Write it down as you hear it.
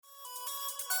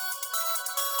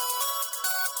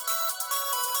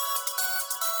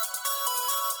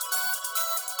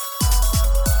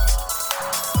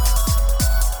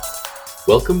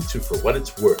Welcome to For What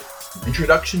It's Worth, an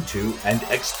introduction to and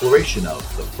exploration of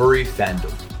the furry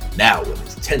fandom, now in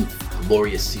its 10th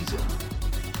glorious season.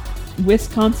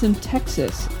 Wisconsin,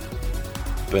 Texas.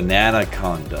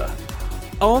 Bananaconda.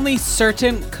 Only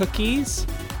certain cookies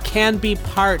can be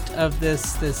part of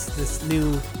this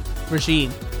new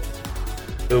regime.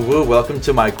 Woo, welcome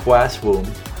to my quass womb.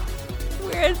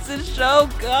 Where's the show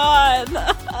gone?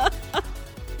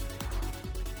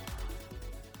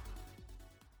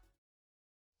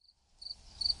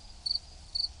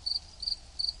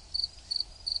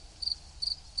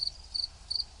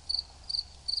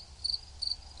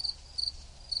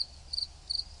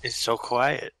 It's so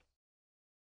quiet.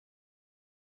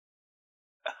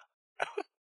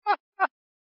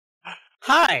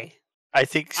 Hi. I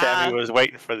think Sammy was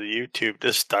waiting for the YouTube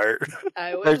to start.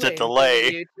 I was There's a waiting for delay.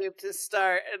 the YouTube to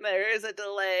start, and there is a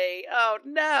delay. Oh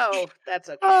no, that's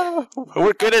okay. Oh,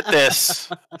 we're good at this.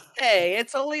 Hey,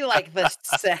 it's only like the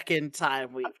second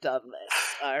time we've done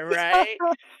this. All right,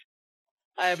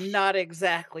 I'm not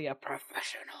exactly a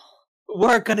professional.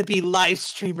 We're going to be live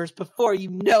streamers before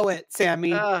you know it,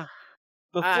 Sammy. I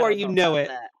Before don't you know about it.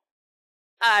 that.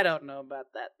 I don't know about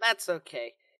that. That's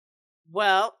okay.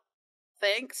 Well,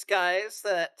 thanks, guys,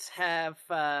 that have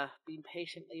been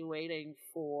patiently waiting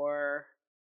for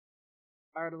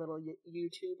our little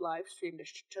YouTube live stream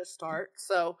to start.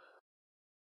 So,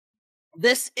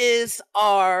 this is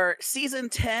our season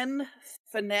 10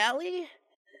 finale,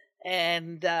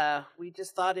 and we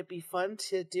just thought it'd be fun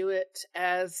to do it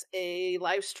as a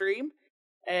live stream,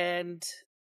 and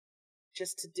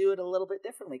just to do it a little bit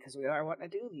differently, because we are wanting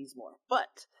to do these more.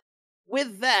 But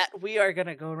with that, we are going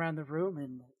to go around the room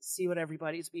and see what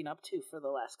everybody's been up to for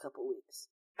the last couple weeks.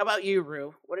 How about you,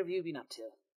 Rue? What have you been up to?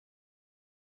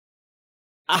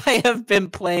 I have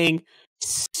been playing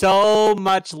so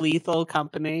much Lethal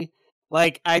Company.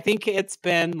 Like, I think it's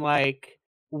been, like,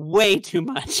 way too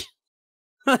much.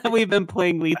 We've been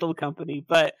playing Lethal Company.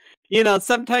 But, you know,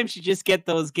 sometimes you just get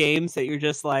those games that you're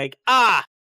just like, I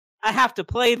have to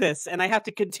play this, and I have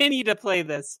to continue to play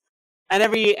this. And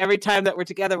every time that we're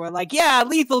together, we're like, yeah,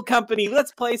 Lethal Company,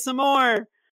 let's play some more.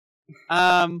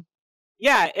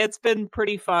 Yeah, it's been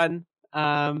pretty fun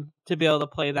to be able to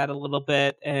play that a little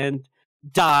bit and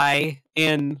die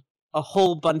in a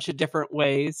whole bunch of different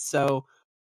ways. So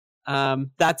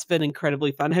that's been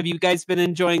incredibly fun. Have you guys been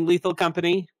enjoying Lethal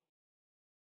Company?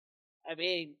 I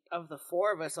mean, of the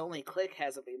four of us, only Click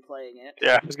hasn't been playing it.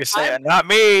 Yeah, I was gonna say, not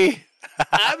me.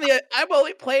 I'm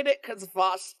only playing it because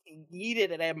Voss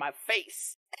yeeted it in my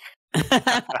face.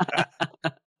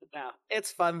 No,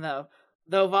 it's fun though.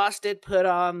 Though Voss did put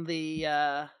on the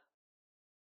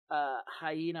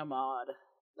hyena mod.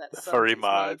 That The furry somebody's made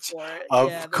mods. for it. Of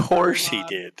Yeah, the course furry he mod.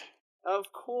 did.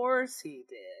 Of course he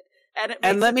did. And it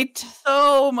And makes let it me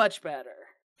so much better.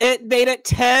 it made it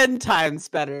 10 times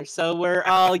better. So we're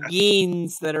all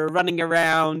yeens that are running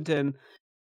around and,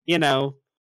 you know,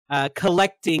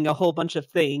 collecting a whole bunch of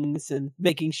things and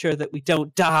making sure that we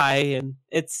don't die. And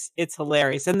it's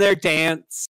hilarious. And their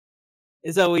dance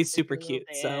is always super The cute.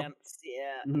 dance,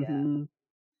 yeah. Mhm.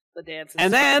 The dance is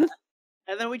And fun. then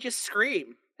And then we just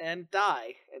scream and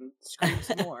die and scream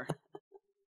some more.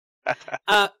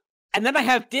 and then I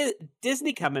have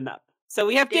Disney coming up. So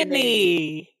we have Disney.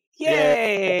 Disney.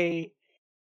 Yay!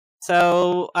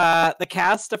 So the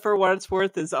cast of For What It's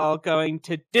Worth is all going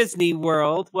to Disney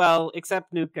World. Well,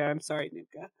 except Nuka. I'm sorry,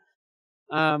 Nuka.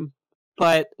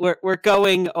 But we're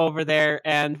going over there,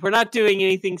 and we're not doing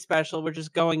anything special. We're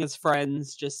just going as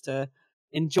friends, just to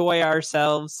enjoy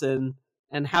ourselves and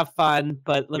have fun.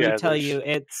 But let me tell you,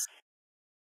 it's.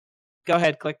 Go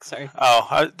ahead, Click. Sorry.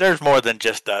 Oh, there's more than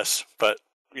just us, but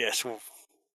yes,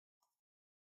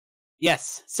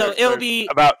 Yes. So there's it'll be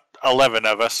about 11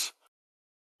 of us.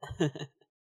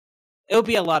 it'll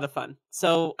be a lot of fun.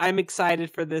 So I'm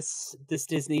excited for this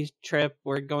Disney trip.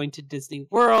 We're going to Disney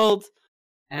World,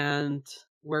 and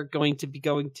we're going to be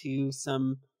going to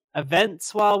some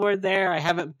events while we're there. I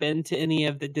haven't been to any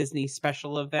of the Disney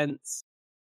special events,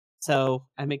 so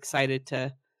I'm excited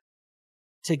to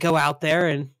go out there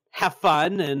and have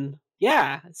fun. And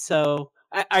yeah, so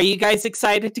are you guys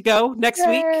excited to go next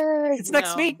week? It's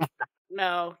next No. week.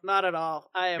 No, not at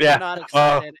all. I am Yeah. not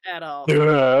excited at all.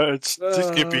 It's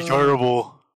gonna be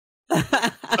terrible.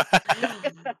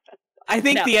 I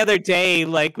think No. the other day,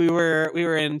 like we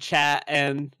were in chat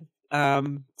and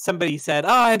somebody said, "Oh,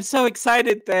 I'm so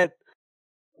excited that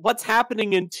what's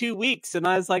happening in 2 weeks," and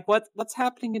I was like, "What's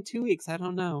happening in 2 weeks? I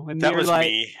don't know." And That you're was like,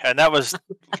 me, and that was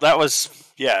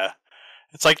yeah.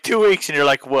 It's like 2 weeks, and you're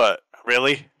like, "What?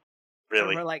 Really? And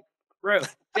Really?" we're like, Rue,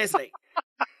 Disney.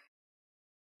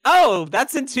 "Oh,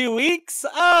 that's in 2 weeks."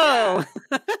 Oh,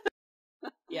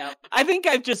 Yeah. I think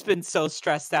I've just been so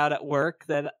stressed out at work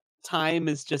that time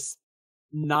is just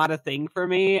not a thing for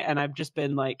me, and I've just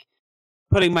been like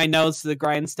putting my nose to the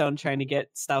grindstone trying to get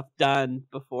stuff done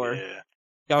before Yeah.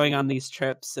 going on these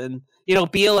trips. And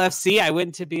BLFC, I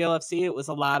went to BLFC. It was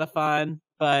a lot of fun,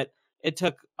 but it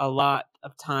took a lot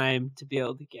of time to be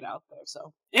able to get out there.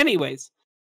 So anyways,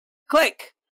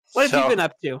 Click, what have you been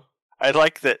up to? I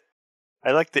like that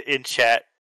in chat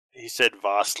he said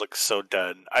Voss looks so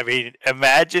done. I mean,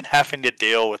 imagine having to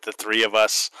deal with the three of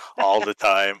us all the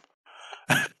time.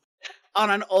 On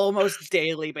an almost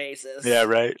daily basis. Yeah,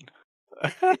 right.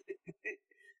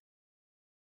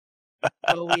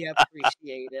 Oh, we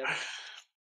appreciate him.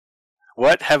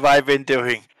 What have I been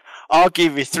doing? I'll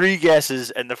give you 3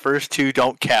 guesses, and the first 2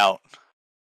 don't count.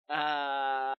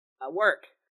 Work.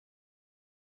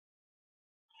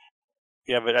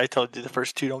 Yeah, but I told you the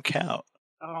first 2 don't count.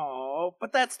 Oh,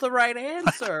 but that's the right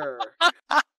answer.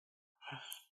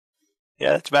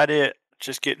 Yeah, that's about it.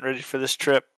 Just getting ready for this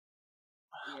trip.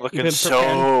 Yeah. Looking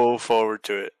so forward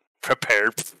to it.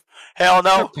 Prepared? Hell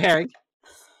no. Preparing.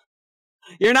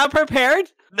 You're not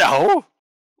prepared? No.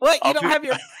 What? You don't have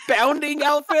your bounding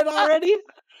outfit already?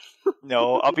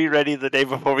 No, I'll be ready the day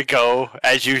before we go,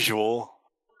 as usual.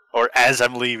 Or as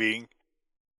I'm leaving.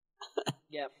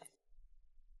 Yep.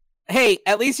 Hey,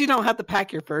 at least you don't have to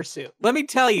pack your fursuit. Let me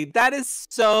tell you, that is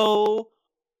so...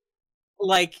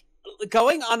 Like,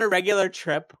 going on a regular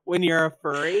trip when you're a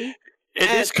furry... It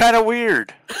is kind of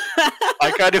weird.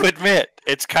 I got to admit,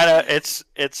 it's kind of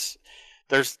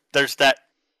there's that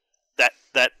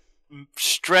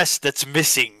stress that's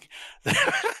missing.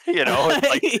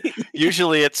 Like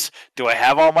usually it's, do I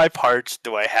have all my parts?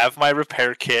 Do I have my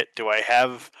repair kit? Do I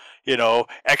have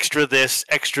extra this,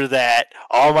 extra that,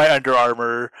 all my Under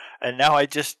Armour? And now I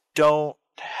just don't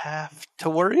have to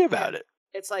worry about it.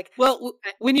 It's like, well,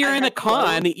 when you're in a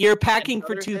con, you're packing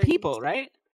for 2 people, right?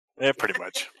 Yeah, pretty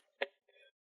much.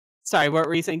 Sorry, what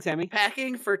were you saying, Sammy?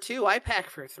 Packing for 2, I pack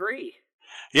for 3.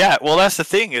 Yeah, well, that's the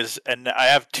thing is, and I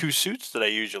have 2 suits that I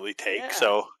usually take,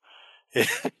 so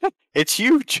it's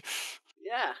huge.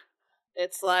 Yeah.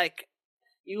 It's like,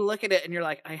 you look at it and you're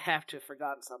like, I have to have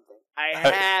forgotten something. I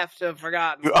have to have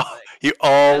forgotten something. You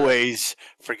always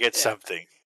forget something.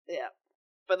 Yeah.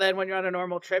 But then when you're on a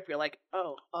normal trip, you're like,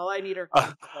 oh, all I need are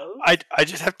clothes? I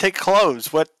just have to take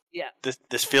clothes. What? Yeah.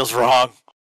 This feels wrong.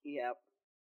 Yep.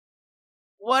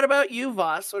 What about you,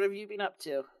 Voss? What have you been up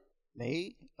to?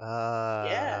 Me?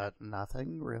 Yeah.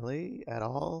 Nothing really at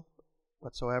all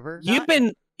whatsoever. You've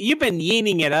been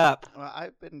yeening it up. Well,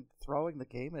 I've been throwing the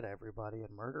game at everybody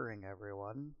and murdering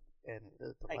everyone in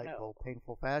a delightful,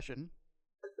 painful fashion.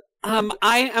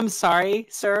 I am sorry,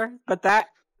 sir, but that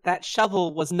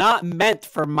shovel was not meant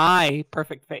for my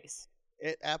perfect face.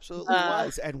 It absolutely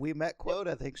was, and we met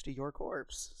quota thanks to your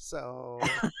corpse. So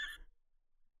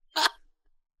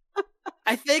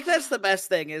I think that's the best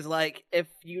thing is, like, if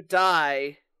you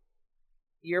die,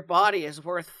 your body is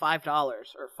worth $5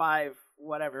 or 5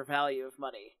 whatever value of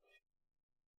money.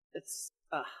 It's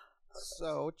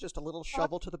so just a little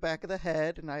shovel to the back of the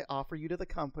head, and I offer you to the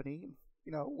company.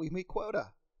 We meet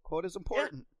quota. Quota's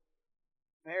important.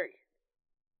 Yeah. Very.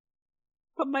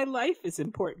 But my life is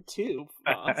important too,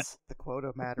 boss. The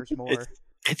quota matters more.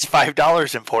 It's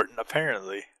 $5 important,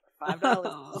 apparently.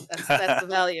 $5. That's the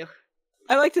value.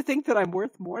 I like to think that I'm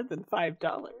worth more than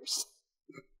 $5.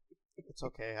 It's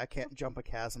okay. I can't jump a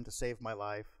chasm to save my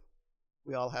life.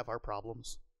 We all have our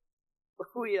problems.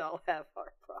 We all have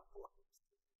our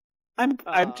problems.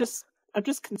 I'm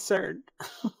just concerned.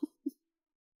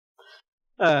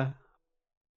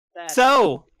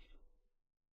 So,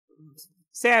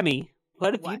 Sammy,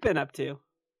 what have you been up to?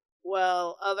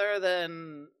 Well, other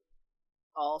than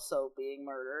also being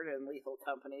murdered in lethal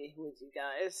company with you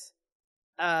guys,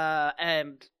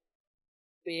 and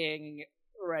being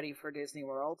ready for Disney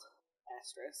World,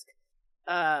 asterisk,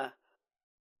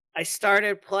 I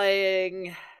started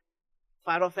playing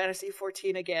Final Fantasy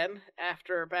XIV again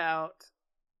after about,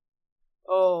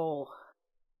 4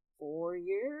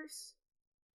 years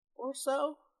or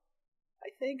so, I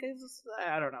think.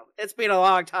 I don't know. It's been a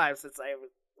long time since I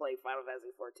played Final Fantasy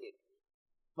XIV.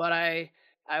 But I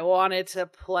wanted to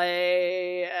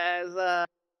play as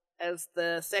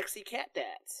the sexy cat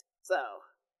dads. So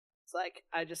it's like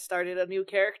I just started a new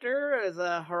character as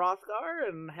a Hrothgar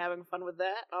and having fun with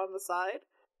that on the side.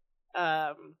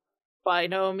 By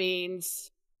no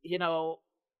means,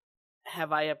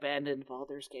 have I abandoned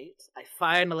Baldur's Gate. I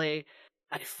finally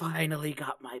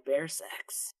got my bear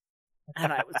sex.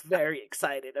 And I was very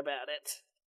excited about it.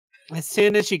 As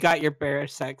soon as you got your bear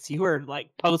sex, you were like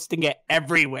posting it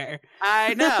everywhere.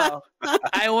 I know.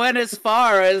 I went as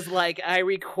far as like I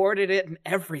recorded it and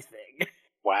everything.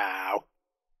 Wow.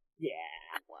 Yeah.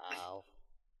 Wow.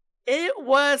 It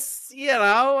was,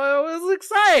 I was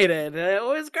excited. It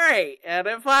was great. And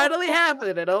it finally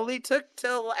happened. It only took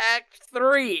till Act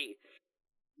 3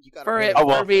 You gotta for really it Oh,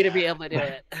 work for me to that. be able to do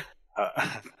it.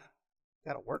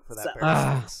 Gotta work for that So-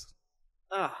 bear sex.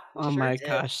 Oh, Oh sure my did.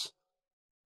 gosh.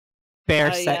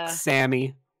 Bear I, sex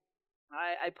Sammy.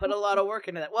 I put a lot of work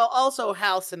into that. Well, also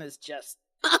Halcyon is just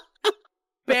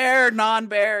bear,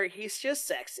 non-bear. He's just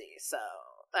sexy. So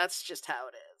that's just how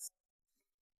it is.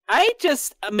 I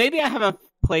just maybe I haven't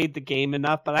played the game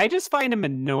enough, but I just find him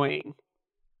annoying.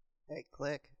 Hey,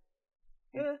 click.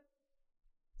 Eh.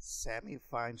 Sammy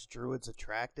finds druids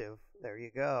attractive. There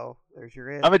you go. There's your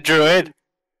in. I'm a druid.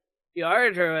 You are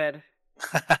a druid.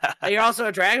 And you're also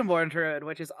a dragonborn druid,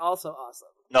 which is also awesome.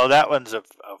 No, that one's a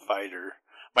fighter.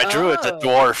 My druid's a Oh.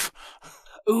 dwarf.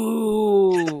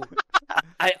 Ooh.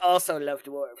 I also love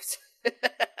dwarves.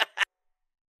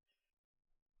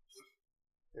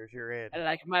 There's your in.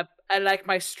 I like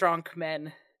my strong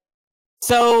men.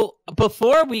 So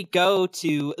before we go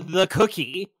to the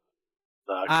cookie,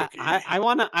 The cookie. I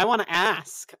wanna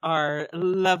ask our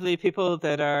lovely people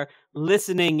that are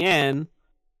listening in,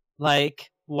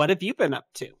 like, what have you been up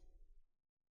to?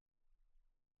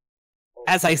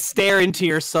 As I stare into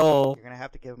your soul, You're gonna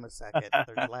have to give him a second.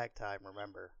 There's lag time,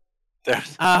 remember.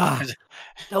 There's-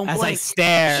 Don't as I blink.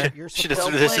 stare, You're Should have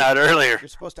supposed, threw this out earlier. you're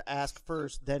supposed to ask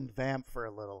first, then vamp for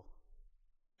a little.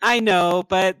 I know,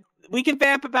 but we can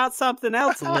vamp about something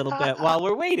else a little bit while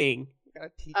we're waiting. I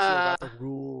gotta teach you about the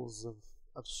rules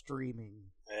of streaming.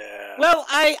 Yeah. Well,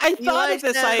 I thought Eli of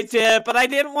this says- idea, but I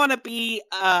didn't want to be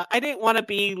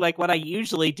like what I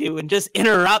usually do and just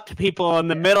interrupt people in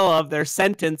the middle of their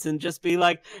sentence and just be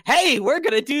like, "Hey, we're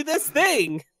gonna do this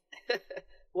thing."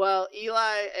 Well,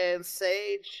 Eli and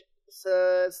Sage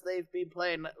says they've been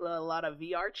playing a lot of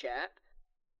VR chat.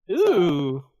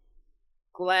 Ooh,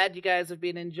 Glad you guys have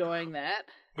been enjoying that.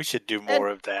 We should do more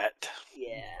of that.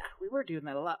 Yeah, we were doing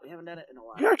that a lot. We haven't done it in a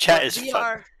while. VR chat But is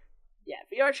fun. Yeah,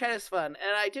 VR chat is fun,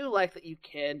 and I do like that you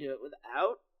can do it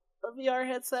without a VR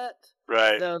headset.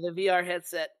 Right. Though the VR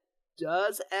headset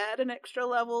does add an extra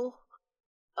level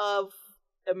of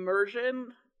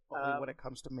immersion. Only when it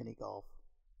comes to mini golf.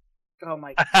 Oh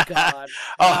my god!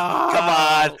 Oh, come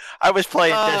on. I was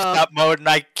playing desktop mode and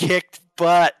I kicked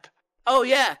butt. Oh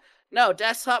yeah, no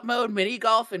desktop mode, mini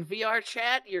golf, and VR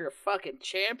chat. You're a fucking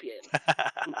champion.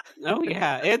 oh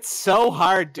yeah, it's so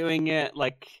hard doing it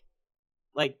like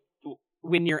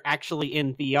when you're actually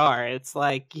in VR. It's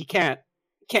like you can't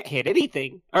hit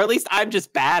anything, or at least I'm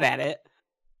just bad at it.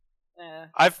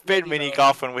 I've been Maybe mini both.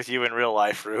 golfing with you in real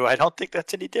life, Rue. I don't think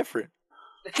that's any different.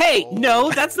 Hey, no,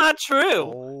 Oh. that's not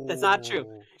true. That's not true.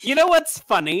 Oh. You know what's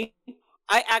funny?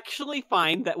 I actually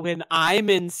find that when I'm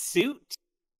in suit,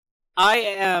 I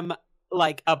am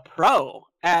like a pro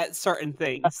at certain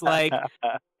things. Like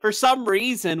for some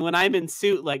reason, when I'm in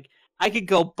suit, like I could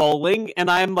go bowling and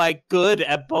I'm like good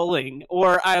at bowling,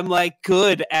 or I'm like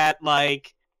good at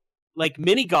like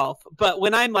mini golf. But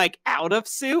when I'm like out of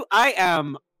suit, I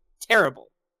am terrible.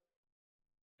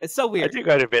 It's so I weird. do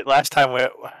quite a bit. Last time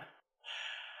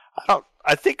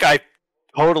I think I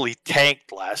totally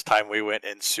tanked last time we went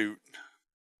in suit.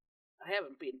 I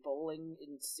haven't been bowling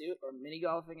in suit or mini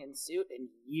golfing in suit in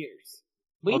years.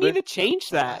 We Well, need then- to change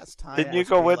that. Last time Didn't you was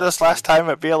go with us BLFC. last time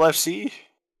at BLFC?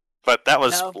 But that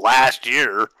was No. last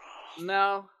year.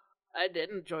 No, I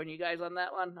didn't join you guys on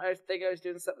that one. I think I was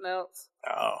doing something else.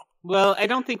 Oh. Well, I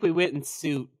don't think we went in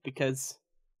suit because,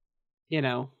 you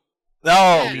know. No,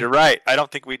 Yeah. you're right. I don't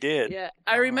think we did. Yeah,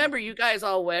 I remember you guys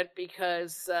all went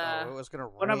because Oh, it was gonna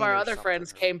one of rain our or other friends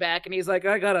something. came back and he's like,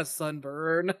 I got a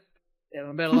sunburn in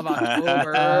the middle of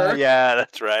October. Yeah,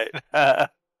 that's right. I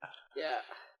Yeah.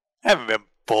 haven't been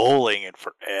bowling in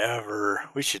forever.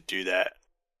 We should do that.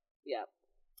 Yeah.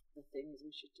 The things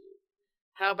we should do.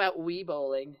 How about Wii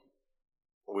bowling?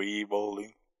 Wii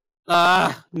bowling.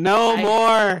 No I-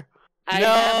 more. I No.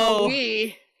 have a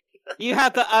Wii. You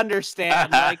have to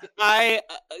understand.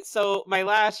 So my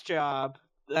last job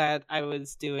that I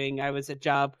was doing, I was a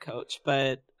job coach,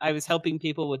 but I was helping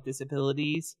people with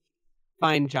disabilities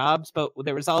find jobs, but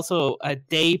there was also a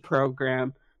day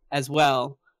program as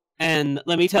well. And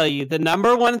let me tell you, the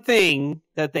number one thing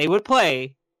that they would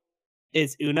play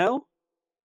is Uno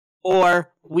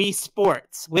or Wii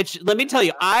Sports, which let me tell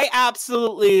you, I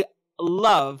absolutely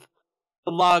love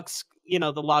the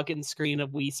the login screen of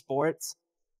Wii Sports,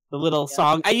 the little Yeah.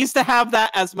 song. I used to have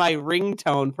that as my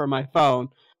ringtone for my phone,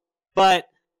 but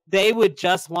they would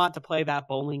just want to play that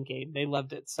bowling game. They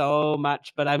loved it so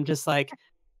much, but I'm just like,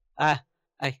 I,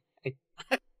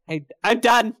 I'm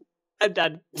done. I'm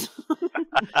done.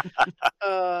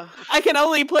 I can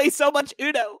only play so much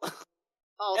Uno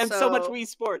Also, and so much Wii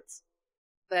Sports.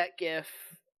 That GIF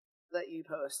that you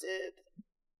posted,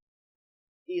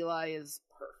 Eli is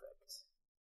perfect.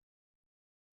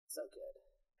 So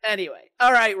good. Anyway,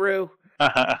 all right, Rue,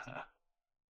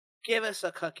 give us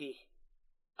a cookie.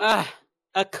 A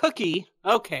cookie?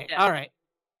 Okay, Yeah. all right.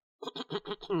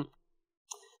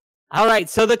 All right,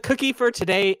 so the cookie for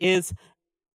today is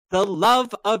the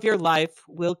love of your life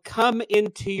will come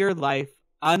into your life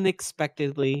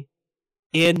unexpectedly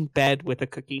in bed with a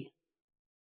cookie.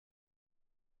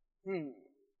 I don't know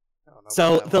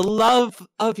So about that the one. love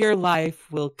of your life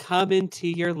will come into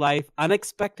your life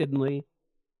unexpectedly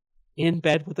in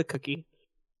bed with a cookie.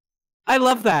 I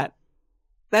love that.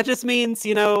 That just means,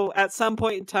 at some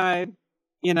point in time,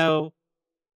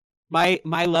 my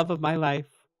love of my life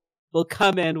will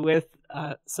come in with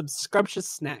some scrumptious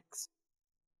snacks.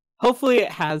 Hopefully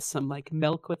it has some like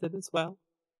milk with it as well.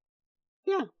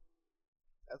 Yeah.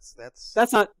 That's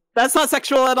That's not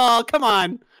sexual at all. Come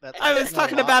on. that's I was asking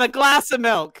talking lot. about a glass of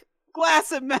milk.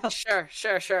 Glass of milk. Sure.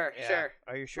 Yeah.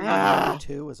 Are you sure your Ah. number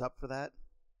 2 is up for that?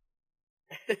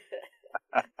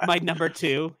 My number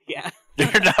 2. Yeah.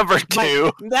 You're number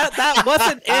 2. That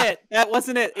wasn't it. That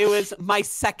wasn't it. It was my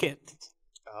second.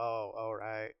 Oh, all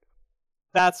right.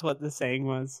 That's what the saying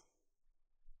was.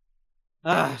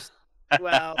 Ugh.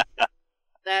 Well,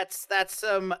 that's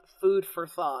some food for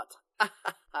thought.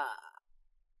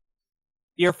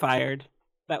 You're fired.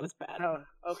 That was bad. Oh,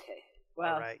 okay.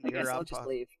 Well, right, I guess you're I'll up just on-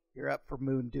 leave. You're up for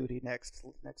moon duty next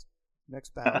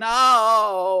bout.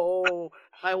 No,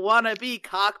 I want to be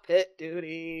cockpit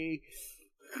duty.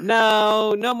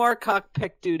 No more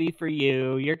cockpit duty for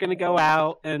you. You're gonna go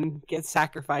out and get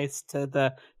sacrificed to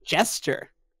the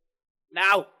jester.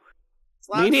 Now,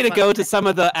 We need to go to some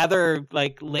of the other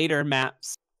like later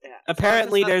maps.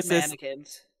 Apparently there's this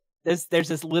mannequins. there's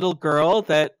this little girl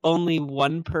that only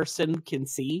one person can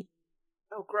see.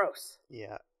 Oh, gross.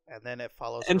 Yeah, and then it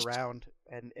follows And around,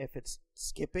 and if it's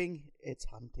skipping, it's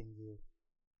hunting you.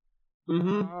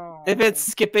 Hmm. Oh. If it's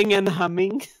skipping and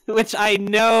humming, which I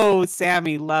know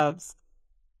Sammy loves.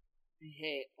 I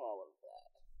hate all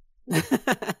of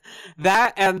that.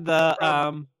 That and the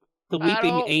I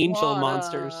weeping don't angel wanna-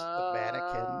 monsters. The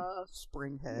mannequin,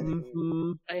 springhead.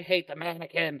 Mhm. I hate the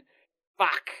mannequin.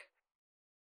 Fuck.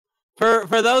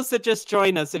 For those that just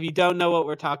join us, if you don't know what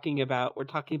we're talking about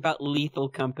Lethal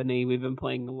Company. We've been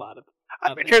playing a lot of.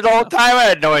 I've been here the whole time. I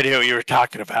had no idea what you were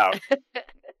talking about.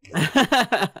 That's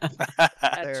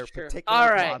There are true. particular All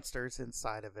right. monsters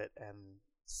inside of it, and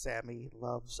Sammy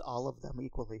loves all of them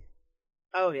equally.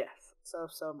 Oh yes,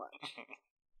 so much.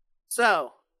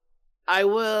 So, I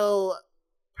will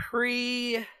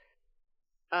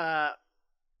I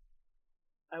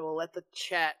will let the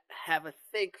chat have a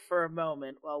think for a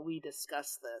moment while we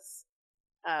discuss this.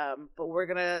 But we're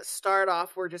gonna start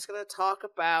off. We're just gonna talk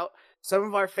about some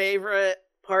of our favorite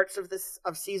parts of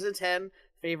season 10,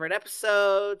 favorite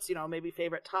episodes. Maybe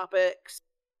favorite topics,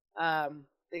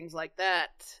 things like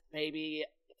that. Maybe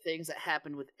things that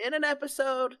happened within an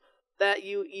episode that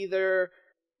you either,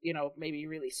 maybe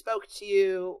really spoke to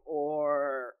you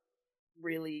or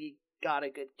really got a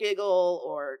good giggle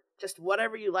or just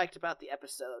whatever you liked about the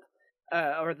episode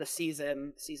or the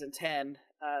season 10.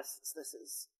 Since this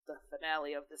is the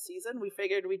finale of the season, we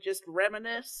figured we'd just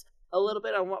reminisce a little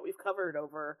bit on what we've covered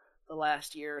over the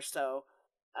last year or so.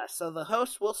 So the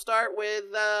host will start with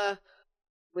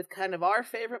kind of our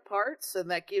favorite parts, and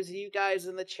that gives you guys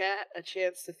in the chat a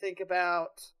chance to think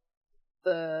about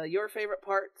your favorite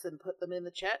parts and put them in the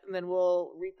chat, and then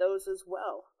we'll read those as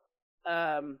well.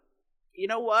 You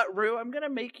know what, Rue? I'm gonna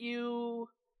make you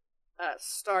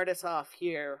start us off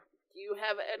here. Do you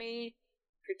have any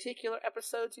particular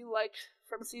episodes you liked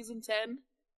from season 10?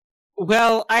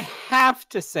 Well, I have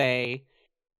to say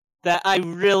that I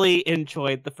really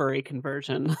enjoyed the furry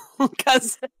conversion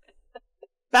because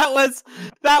that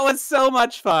was so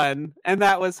much fun and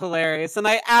that was hilarious, and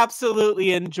I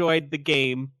absolutely enjoyed the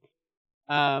game.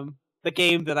 The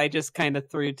game that I just kind of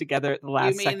threw together at the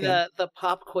last You mean second. the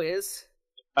pop quiz?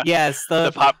 Yes,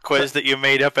 The pop quiz that you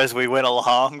made up as we went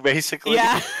along, basically.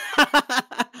 Yeah.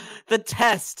 The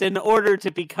test in order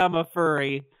to become a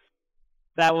furry.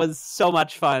 That was so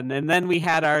much fun. And then we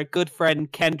had our good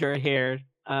friend Kendra here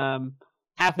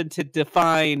happen to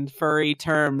define furry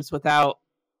terms without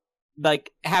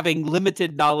having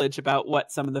limited knowledge about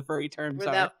what some of the furry terms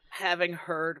Without having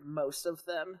heard most of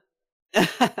them.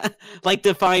 are. Like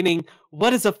defining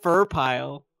what is a fur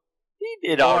pile. She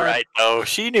did all right, though.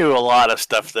 She knew a lot of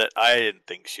stuff that I didn't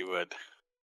think she would.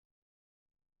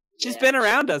 She's been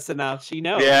around us enough. She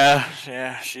knows. Yeah,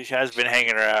 she has been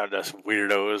hanging around us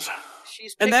weirdos.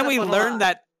 And then we learned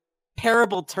that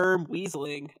terrible term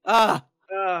weaseling. I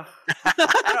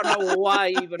don't know why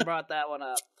you even brought that one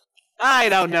up. I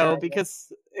don't know,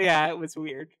 because, it was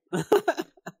weird.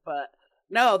 But,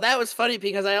 no, that was funny,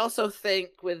 because I also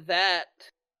think with that,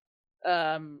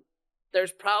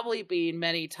 there's probably been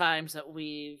many times that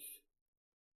we've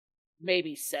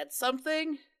maybe said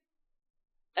something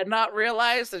and not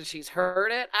realized that she's heard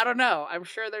it. I don't know. I'm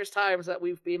sure there's times that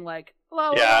we've been like, la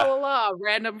la la la,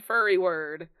 random furry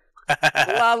word.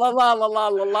 La la la la la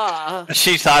la la.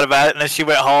 She thought about it, and then she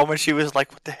went home, and she was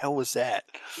like, what the hell was that?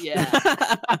 Yeah.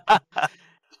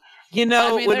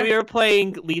 When we were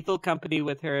playing Lethal Company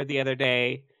with her the other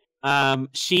day,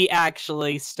 she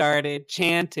actually started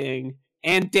chanting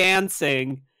and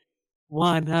dancing,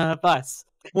 "One of us,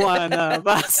 one of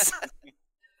us."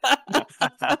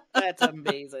 That's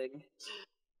amazing.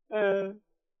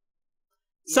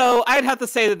 So I'd have to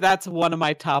say that that's one of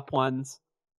my top ones.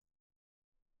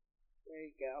 There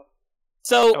you go.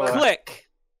 So, Click,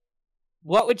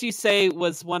 what would you say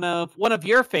was one of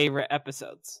your favorite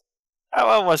episodes? That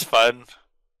one was fun.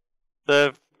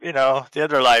 The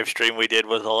other live stream we did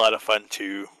was a lot of fun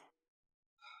too.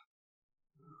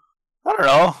 I don't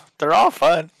know. They're all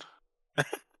fun.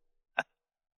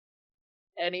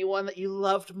 Anyone that you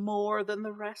loved more than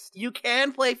the rest? You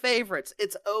can play favorites.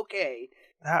 It's okay.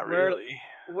 Not really.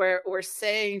 We're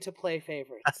saying to play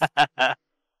favorites.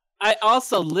 I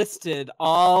also listed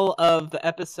all of the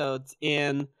episodes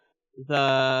in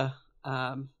the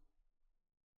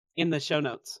show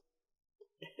notes.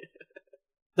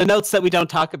 The notes that we don't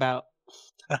talk about.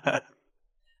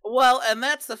 Well, and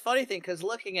that's the funny thing, because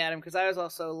looking at him, because I was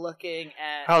also looking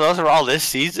at... Oh, those are all this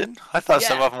season? I thought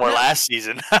some of them were last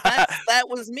season. that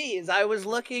was me, as I was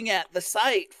looking at the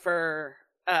site for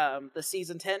the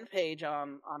Season 10 page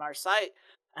on our site,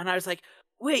 and I was like,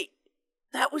 wait,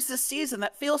 that was the season?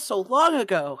 That feels so long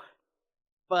ago.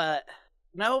 But,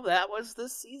 no, that was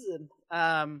this season.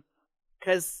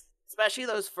 Because, especially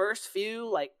those first few,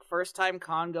 like, first-time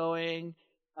con-going,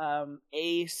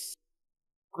 Ace,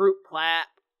 Group Plat,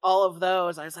 all of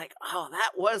those, I was like, oh,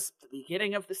 that was the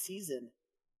beginning of the season.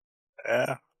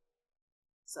 Yeah.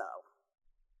 So,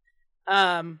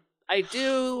 I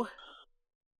do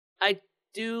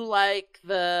like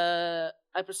the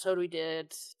episode we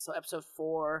did, so episode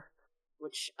 4,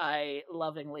 which I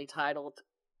lovingly titled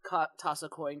Toss a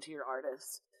Coin to Your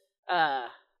Artist. I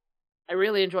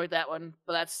really enjoyed that one,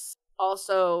 but that's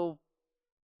also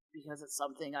because it's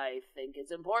something I think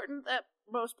is important that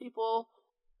most people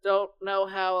don't know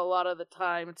how a lot of the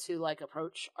time to like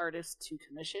approach artists to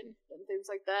commission and things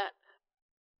like that.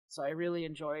 So I really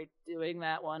enjoyed doing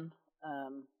that one.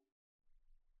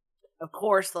 Of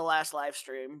course, the last live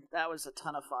stream, that was a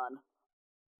ton of fun.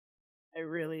 I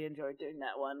really enjoyed doing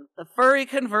that one. The furry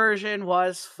conversion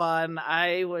was fun.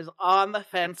 I was on the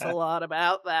fence a lot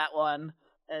about that one,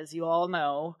 as you all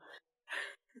know.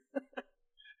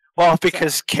 Well,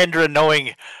 because Kendra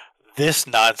knowing this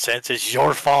nonsense is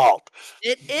your fault.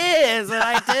 It is, and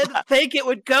I didn't think it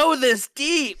would go this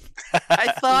deep.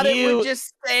 I thought it would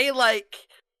just say, like,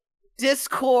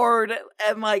 Discord,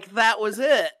 and, like, that was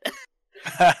it.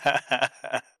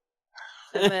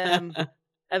 and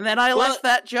then I left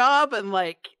that job, and,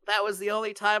 like, that was the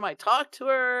only time I talked to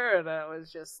her, and I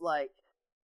was just like,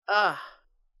 well,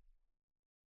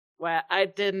 I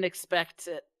didn't expect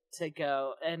it to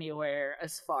go anywhere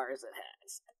as far as it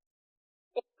has.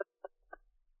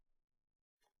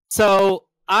 So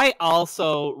I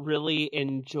also really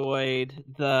enjoyed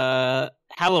the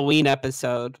Halloween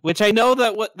episode, which I know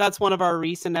that's one of our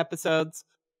recent episodes,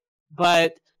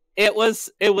 but it was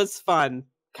fun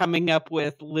coming up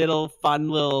with little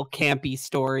campy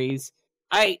stories.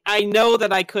 I know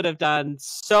that I could have done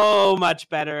so much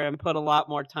better and put a lot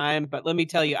more time, but let me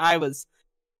tell you, I was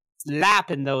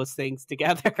slapping those things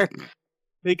together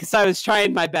because I was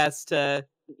trying my best to,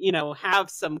 have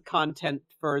some content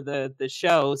for the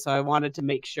show. So I wanted to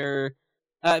make sure,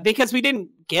 because we didn't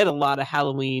get a lot of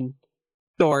Halloween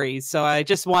stories. So I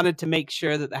just wanted to make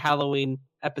sure that the Halloween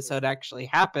episode actually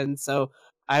happened. So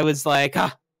I was like,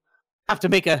 I have to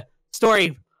make a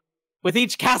story with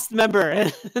each cast member.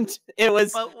 And it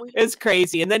was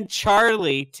crazy. And then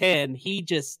Charlie Tin, he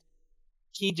just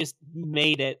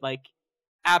made it like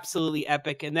absolutely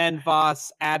epic. And then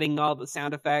Voss adding all the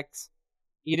sound effects.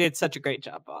 You did such a great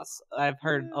job, Voss. I've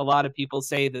heard a lot of people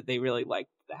say that they really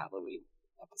liked the Halloween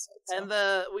episode. So. And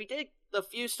the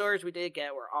few stories we did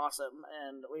get were awesome,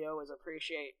 and we always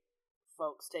appreciate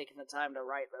folks taking the time to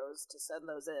write those, to send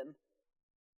those in.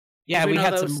 Yeah, We we know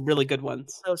had those- some really good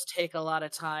ones. Those take a lot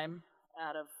of time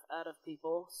out of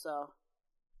people. So,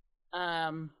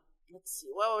 let's see,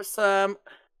 what was some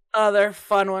other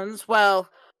fun ones? Well,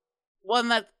 one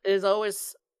that is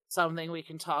always something we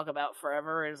can talk about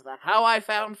forever is the How I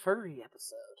Found Furry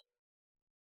episode.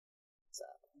 So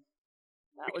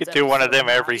that We was could do one of episode them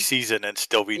every 9. season and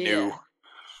still be new. Yeah.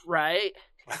 Right?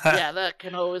 Yeah, that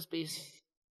can always be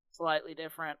slightly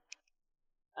different.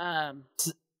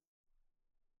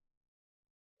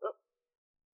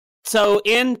 So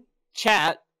in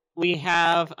chat we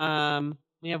have one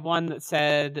that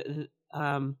said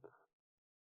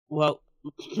well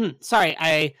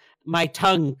sorry, my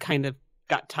tongue kind of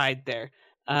got tied there.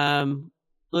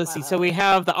 Let's see. So we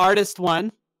have the artist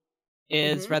one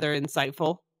is Mhm. rather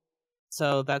insightful.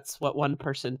 So that's what one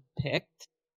person picked.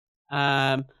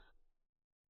 Kendra's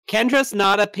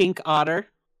not a pink otter.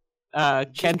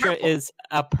 Kendra purple. is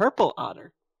a purple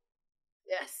otter.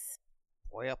 Yes.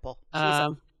 Boy, apple.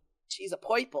 She's a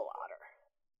purple otter.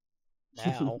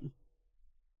 Now.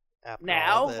 After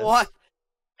Now? all this, What?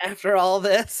 After all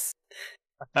this?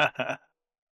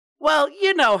 Well,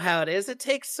 you know how it is. It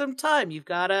takes some time. You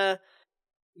gotta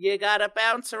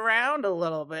bounce around a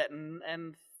little bit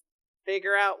and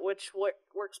figure out what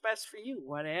works best for you.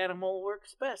 What animal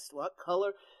works best? What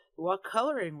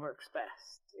coloring works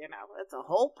best? You know, it's a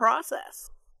whole process.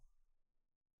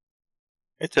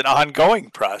 It's an ongoing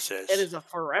process. It is a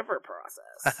forever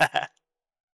process.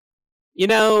 You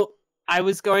know, I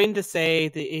was going to say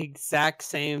the exact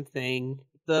same thing.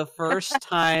 The first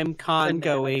time con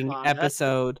going Banana con.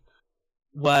 episode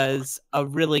was a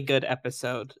really good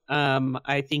episode.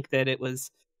 I think that it was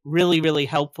really, really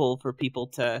helpful for people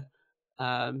to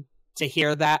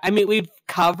hear that. I mean, we've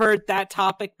covered that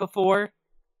topic before,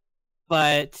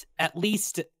 but at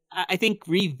least I think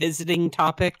revisiting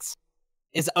topics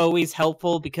is always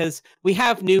helpful because we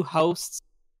have new hosts.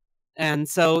 And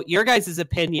so your guys'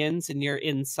 opinions and your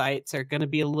insights are going to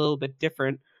be a little bit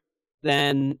different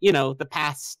than, the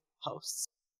past hosts.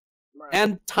 Right.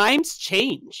 And times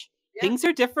change. Yeah. Things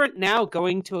are different now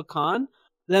going to a con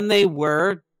than they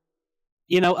were,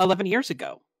 11 years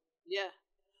ago. Yeah.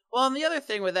 Well, and the other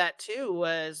thing with that too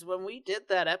was when we did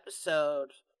that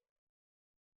episode,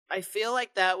 I feel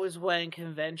like that was when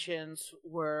conventions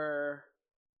were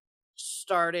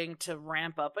starting to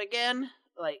ramp up again,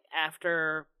 like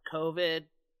after COVID,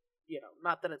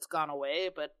 not that it's gone away,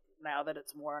 but now that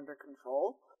it's more under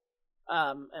control,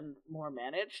 and more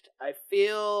managed. I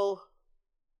feel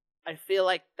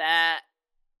like that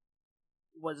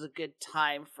was a good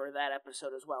time for that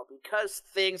episode as well, because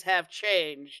things have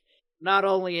changed, not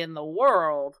only in the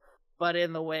world, but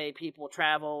in the way people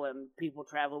travel, and people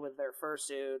travel with their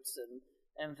fursuits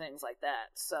and things like that.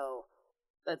 So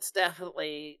that's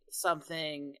definitely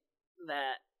something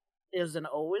that is an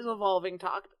always evolving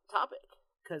topic,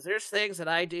 because there's things that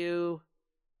I do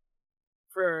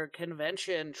for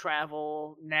convention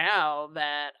travel now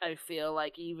that I feel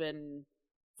like even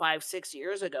 5-6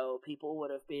 years ago, people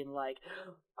would have been like,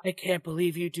 I can't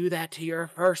believe you do that to your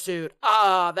fursuit.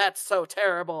 Ah, that's so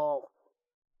terrible.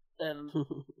 And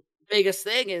biggest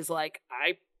thing is, like,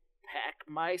 I pack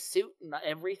my suit and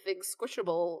everything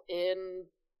squishable in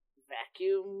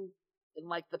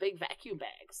like the big vacuum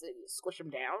bags that you squish them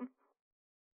down.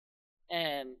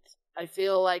 And I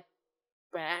feel like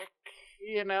back,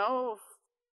 a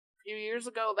few years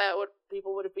ago,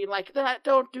 people would have been like, "That,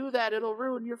 don't do that. It'll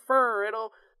ruin your fur.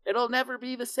 It'll never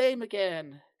be the same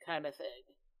again," kind of thing.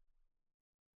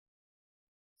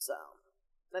 So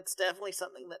that's definitely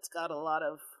something that's got a lot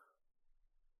of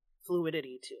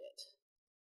fluidity to it.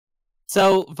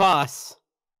 So, Voss,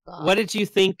 what did you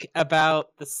think about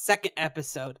the second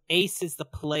episode, Ace is the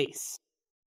Place?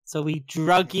 So we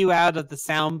drug you out of the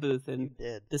sound booth and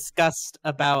discussed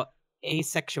about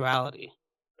asexuality.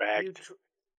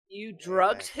 You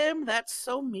drugged him? That's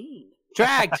so mean.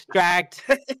 Dragged.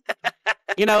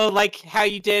 Like how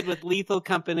you did with Lethal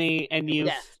Company, and you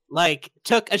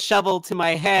took a shovel to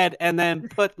my head and then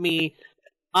put me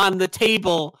on the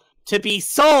table to be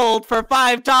sold for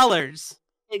 $5.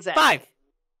 Exactly.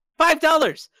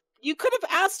 $5. You could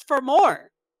have asked for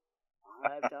more.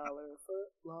 $5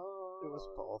 foot long. It was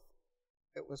both.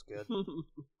 It was good.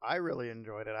 I really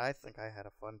enjoyed it. I think I had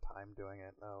a fun time doing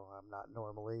it, though. I'm not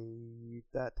normally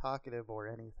that talkative or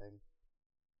anything.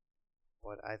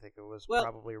 But I think it was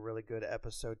probably a really good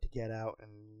episode to get out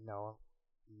and,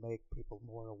 make people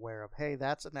more aware of, hey,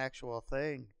 that's an actual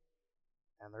thing.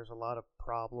 And there's a lot of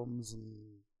problems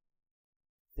and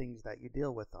things that you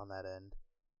deal with on that end.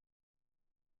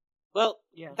 Well,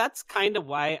 that's kind of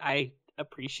why I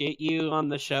appreciate you on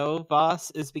the show,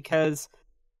 Voss, is because,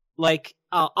 like,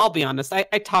 I'll be honest, I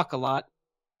talk a lot.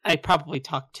 I probably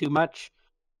talk too much.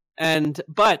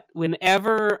 But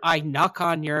whenever I knock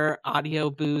on your audio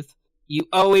booth, you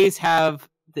always have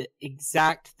the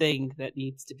exact thing that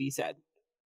needs to be said.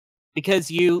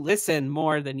 Because you listen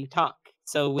more than you talk.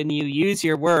 So when you use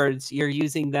your words, you're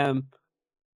using them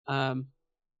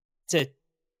to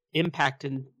impact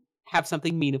and have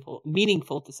something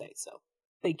meaningful to say. So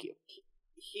thank you.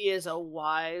 He is a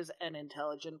wise and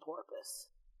intelligent porpoise.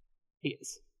 He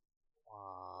is.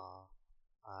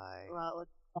 Well,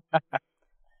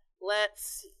 let's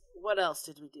see. What else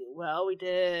did we do? Well, we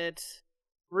did.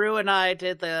 Rue and I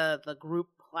did the group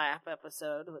clap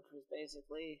episode, which was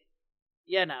basically,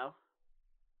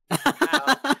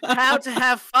 how to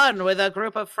have fun with a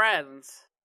group of friends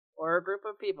or a group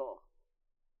of people.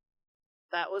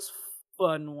 That was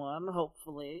fun one,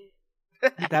 hopefully.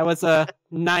 That was a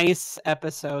nice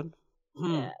episode.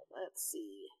 Yeah, let's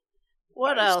see.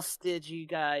 What else did you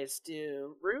guys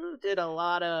do? Rue did a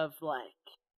lot of,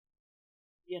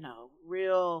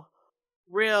 real,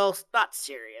 not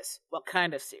serious, well,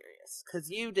 kind of serious. Because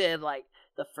you did,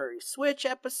 the Furry Switch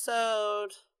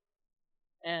episode,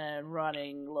 and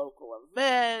running local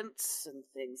events, and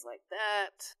things like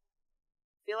that.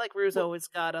 I feel like Rue's always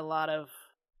got a lot of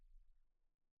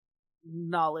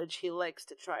knowledge he likes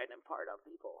to try and impart on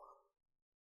people.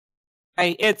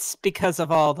 It's because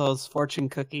of all those fortune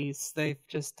cookies. They've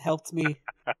just helped me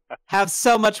have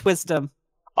so much wisdom.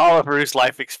 All of Rue's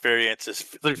life experiences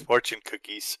through fortune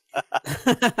cookies.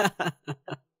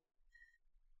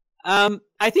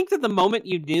 I think that the moment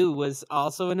you knew was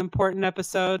also an important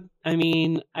episode. I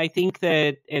mean, I think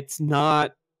that it's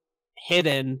not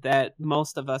hidden that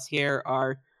most of us here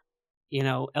are,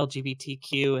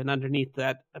 LGBTQ and underneath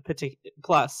that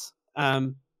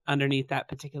underneath that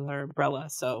particular umbrella.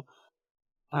 So,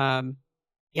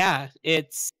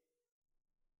 it's,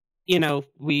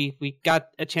 we got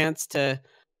a chance to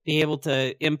be able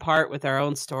to impart with our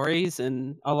own stories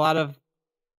and a lot of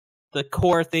the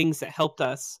core things that helped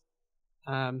us.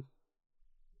 And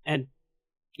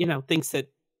things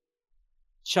that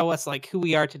show us who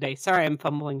we are today. Sorry, I'm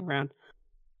fumbling around.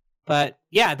 But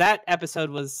yeah, that episode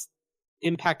was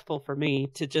impactful for me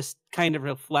to just kind of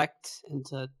reflect and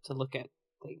to look at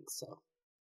things. So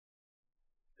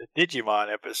the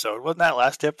Digimon episode, wasn't that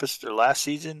last episode or last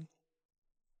season?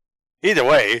 Either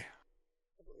way,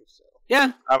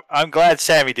 yeah, I'm glad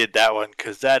Sammy did that one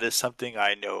because that is something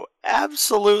I know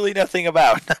absolutely nothing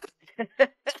about.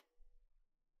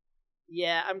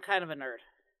 Yeah, I'm kind of a nerd.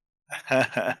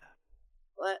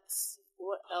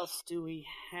 What else do we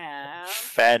have?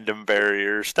 Fandom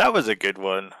barriers. That was a good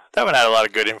one. That one had a lot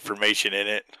of good information in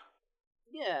it.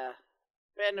 Yeah,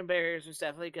 fandom barriers was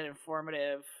definitely good,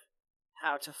 informative.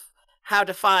 How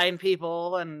to find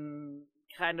people and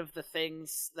kind of the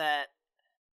things that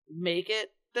make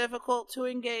it difficult to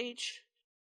engage,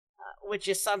 which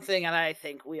is something that I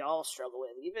think we all struggle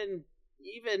with.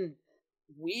 Even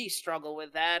we struggle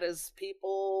with that as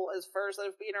people, as furs that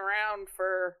have been around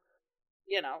for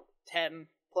 10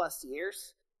 plus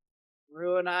years.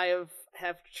 Rue and I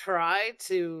have tried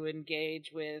to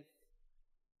engage with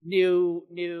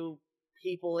new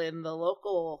people in the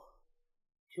local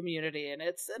community, and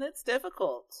it's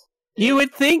difficult. You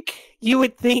would think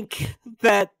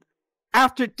that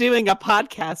after doing a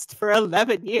podcast for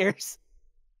 11 years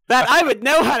that I would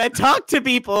know how to talk to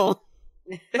people,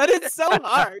 but it's so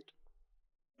hard.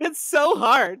 It's so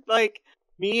hard.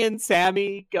 Me and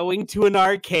Sammy going to an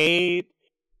arcade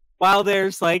while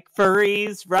there's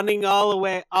furries running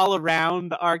all around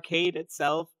the arcade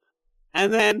itself.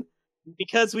 And then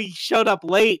because we showed up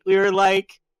late, we were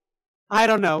I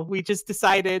don't know, we just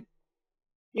decided,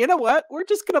 you know what? We're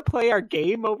just going to play our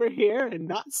game over here and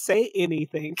not say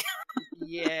anything.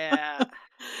 Yeah.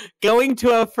 Going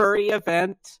to a furry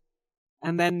event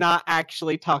and then not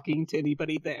actually talking to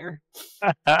anybody there.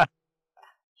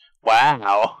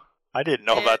 Wow. I didn't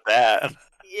know about that.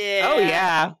 Yeah. Oh,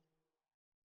 yeah.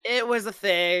 It was a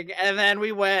thing, and then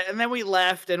we went, and then we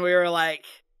left, and we were like,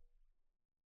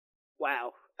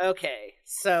 wow, okay,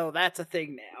 so that's a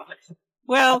thing now.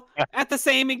 Well, at the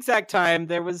same exact time,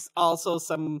 there was also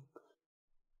some...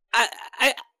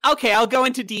 Okay, I'll go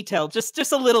into detail,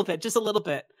 just a little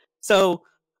bit. So,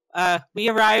 we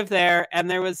arrived there, and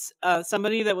there was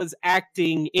somebody that was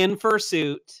acting in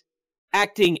fursuit,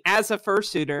 acting as a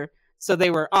fursuiter, so they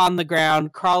were on the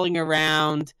ground, crawling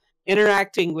around,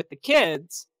 interacting with the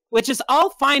kids, which is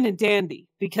all fine and dandy,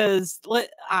 because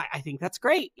I think that's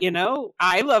great,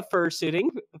 I love fursuiting.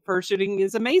 Fursuiting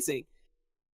is amazing.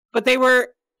 But they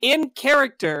were in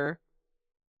character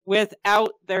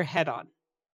without their head on.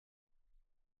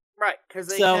 Right, because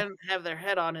they So- couldn't have their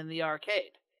head on in the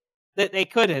arcade. That they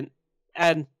couldn't,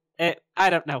 and I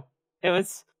don't know. It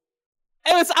was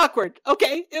awkward.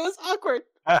 Okay, it was awkward.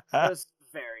 It was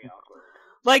very awkward.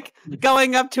 Like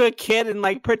going up to a kid and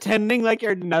like pretending like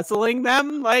you're nuzzling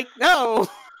them. Like no.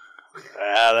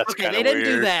 Yeah, that's Okay, kind they of didn't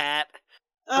weird. do that,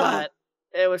 but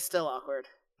it was still awkward.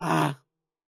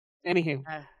 Anywho,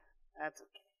 That's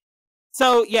okay.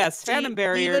 so yes, See, fandom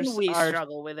barriers even we are.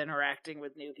 struggle with interacting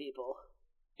with new people.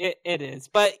 It is.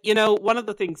 But, one of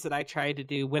the things that I try to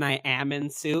do when I am in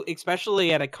suit,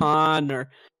 especially at a con or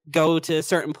go to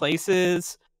certain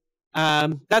places,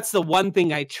 that's the one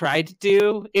thing I try to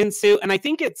do in suit. And I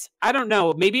think I don't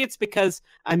know, maybe it's because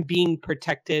I'm being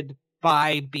protected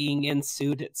by being in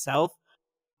suit itself,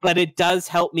 but it does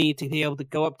help me to be able to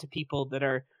go up to people that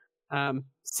are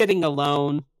sitting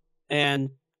alone and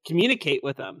communicate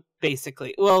with them,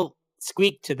 basically. Well,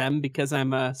 squeak to them because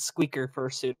I'm a squeaker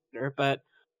fursuiter, but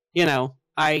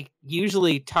I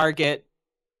usually target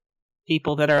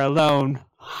people that are alone.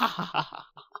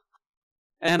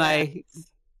 And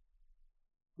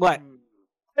what?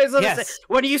 I was gonna Yes. say,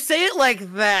 when you say it like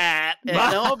that, it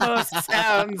almost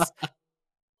sounds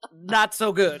not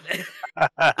so good.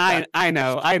 I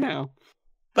know.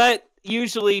 But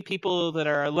usually people that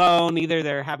are alone, either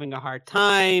they're having a hard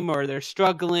time or they're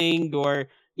struggling or,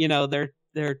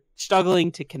 they're struggling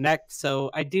to connect. So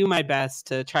I do my best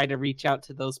to try to reach out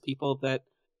to those people that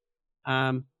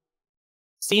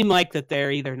seem like that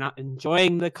they're either not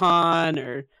enjoying the con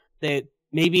or that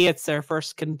maybe it's their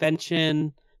first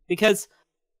convention, because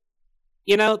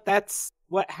that's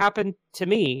what happened to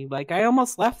me. Like I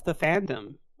almost left the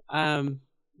fandom,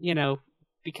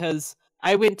 because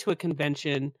I went to a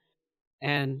convention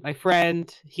and my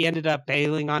friend, he ended up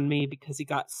bailing on me because he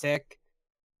got sick.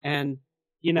 And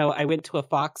I went to a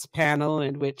Fox panel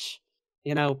in which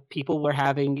people were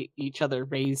having each other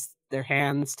raise their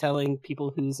hands, telling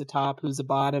people who's a top, who's a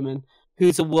bottom, and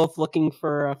who's a wolf looking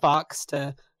for a fox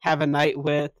to have a night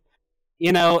with.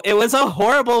 It was a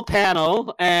horrible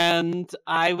panel, and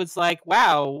I was like,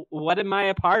 wow, what am I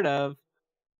a part of?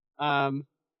 And,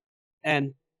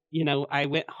 I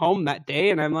went home that day,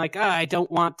 and I'm like, I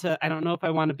don't know if I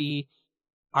want to be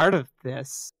part of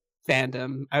this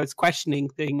fandom. I was questioning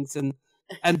things, and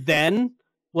then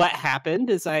what happened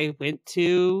is I went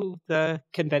to the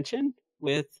convention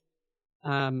with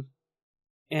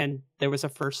and there was a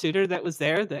fursuiter that was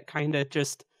there that kind of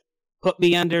just put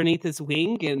me underneath his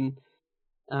wing, and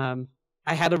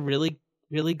I had a really,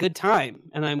 really good time.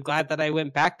 And I'm glad that I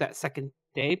went back that second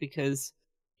day because,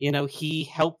 he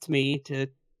helped me to,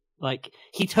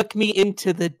 he took me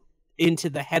into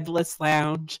the headless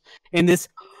lounge, in this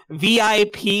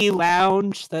VIP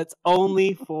lounge that's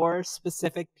only for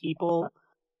specific people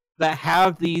that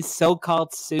have these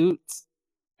so-called suits.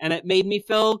 And it made me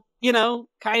feel,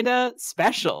 kind of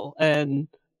special. And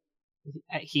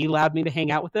he allowed me to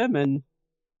hang out with him. And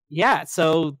yeah,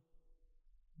 so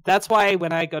that's why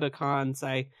when I go to cons,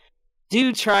 I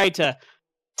do try to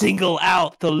single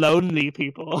out the lonely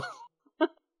people.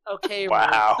 Okay, Ruth,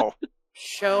 Wow.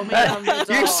 show me on the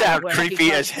You dog sound when he creepy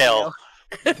comes as to hell.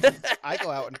 you. I go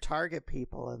out and target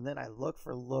people, and then I look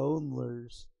for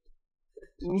lonelers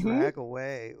to Mhm. drag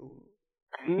away. Ooh.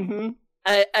 Mm-hmm.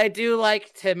 I do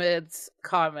like Timid's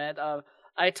comment of,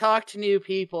 I talk to new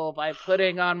people by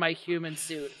putting on my human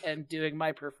suit and doing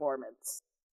my performance.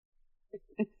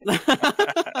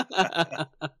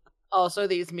 Also,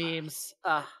 these memes.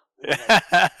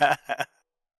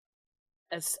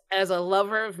 As a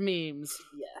lover of memes,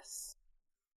 yes.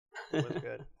 It was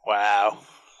good. Wow.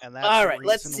 And that's All the right, reason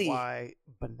let's see. why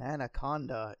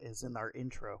Bananaconda is in our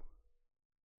intro.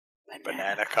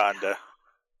 Bananaconda.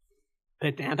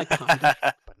 Bananaconda.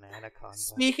 Bananaconda.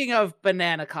 Speaking of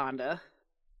Bananaconda,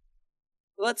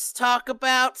 let's talk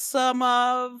about some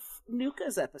of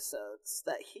Nuka's episodes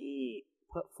that he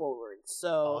put forward.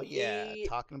 So Oh yeah, he-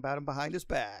 talking about him behind his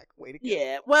back. Way to go.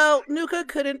 yeah. Well, Nuka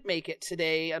couldn't make it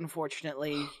today,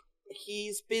 unfortunately.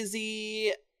 He's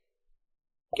busy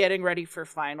getting ready for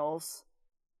finals.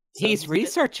 So He's a bit-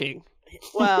 researching.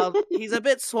 well, he's a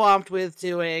bit swamped with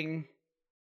doing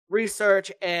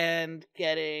research and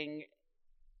getting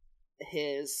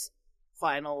his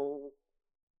final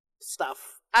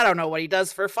stuff. I don't know what he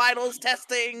does for finals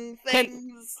testing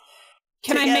things.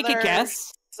 Can I make a together.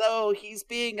 guess? So he's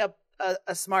being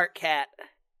a smart cat.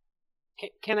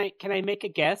 Can I make a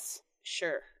guess?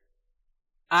 Sure.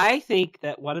 I think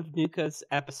that one of Nuka's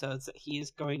episodes that he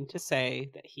is going to say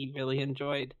that he really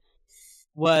enjoyed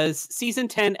was season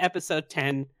 10, episode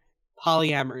 10,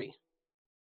 polyamory.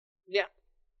 Yeah.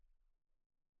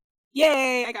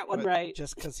 Yay, I got one But right.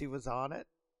 Just because he was on it?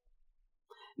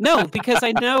 No, because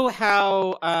I know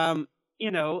how,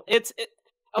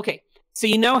 okay. So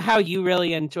you know how you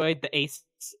really enjoyed the Ace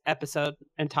episode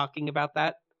and talking about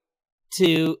that?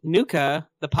 To Nuka,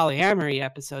 the polyamory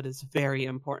episode is very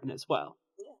important as well.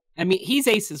 I mean, he's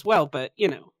Ace as well, but,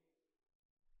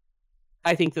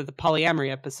 I think that the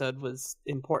polyamory episode was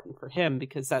important for him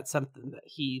because that's something that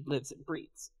he lives and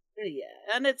breathes.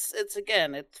 Yeah, and it's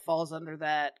again, it falls under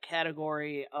that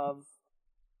category of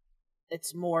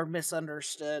it's more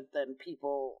misunderstood than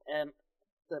people, and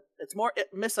it's more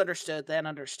misunderstood than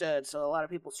understood. So a lot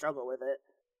of people struggle with it.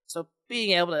 So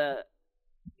being able to,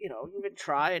 even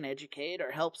try and educate or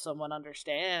help someone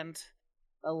understand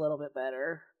a little bit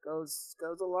better goes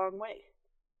a long way.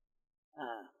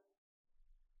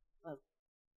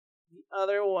 The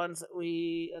other ones that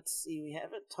we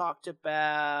haven't talked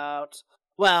about.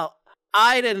 Well,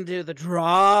 I didn't do the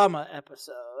drama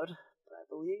episode, but I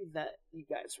believe that you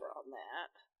guys were on that.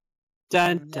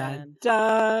 Dun, dun,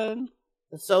 dun.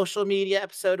 The social media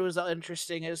episode was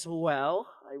interesting as well.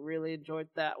 I really enjoyed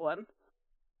that one.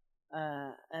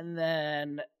 And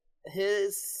then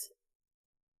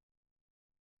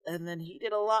he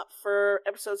did a lot for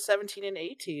episode 17 and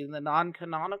 18, the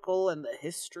non-canonical and the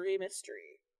history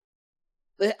mystery.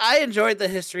 I enjoyed the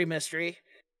history mystery,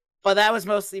 but that was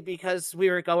mostly because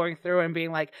we were going through and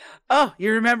being like, oh,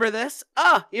 you remember this?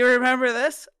 Oh, you remember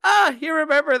this? Oh, you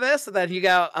remember this? And then you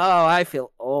go, oh, I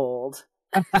feel old.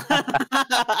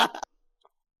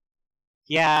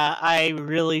 Yeah, I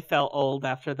really felt old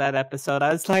after that episode.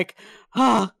 I was like,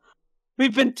 oh,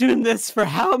 we've been doing this for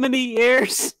how many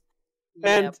years?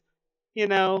 Yep.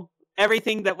 And,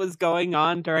 everything that was going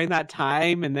on during that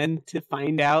time, and then to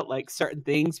find out like certain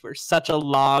things were such a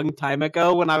long time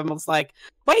ago when I was like,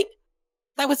 wait,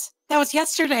 that was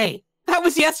yesterday. That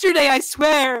was yesterday, I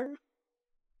swear.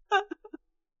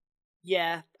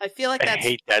 Yeah, I feel like I that's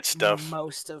hate that stuff.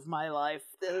 most of my life.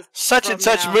 Such and From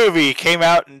such now- movie came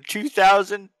out in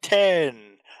 2010.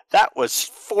 That was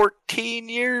 14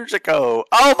 years ago.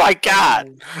 Oh my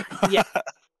god! Yeah.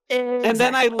 And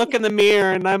then I look in the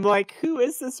mirror and I'm like, who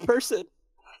is this person?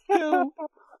 Who?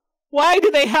 Why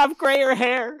do they have grayer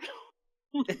hair?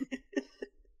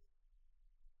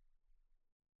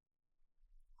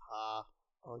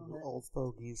 Oh, you old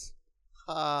fogies.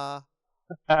 Ha.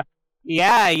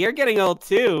 Yeah, you're getting old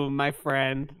too, my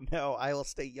friend. No, I will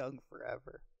stay young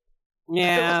forever.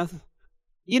 Yeah.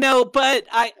 But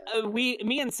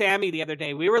me and Sammy the other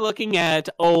day, we were looking at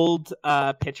old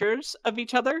pictures of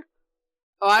each other.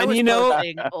 Oh, I And was you know-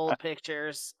 posting old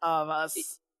pictures of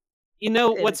us. You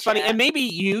know In what's funny, chat. and maybe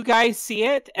you guys see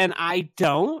it and I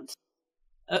don't.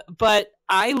 But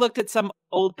I looked at some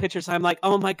old pictures. I'm like,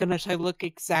 oh my goodness, I look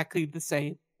exactly the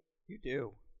same. You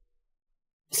do.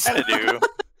 I do.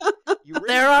 You really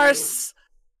There are do.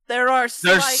 there are There's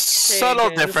slight subtle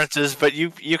changes. differences, but you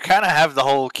kind of have the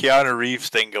whole Keanu Reeves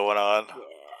thing going on. Yeah.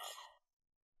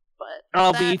 But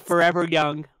I'll be that's- forever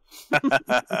young.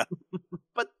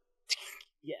 But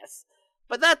yes,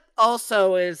 but that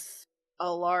also is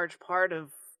a large part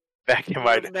of Back in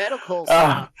my the medical Oh,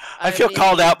 stuff. I feel mean,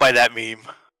 called out by that meme.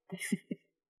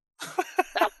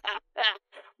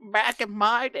 Back in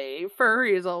my day,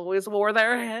 furries always wore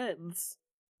their heads.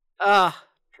 Truth.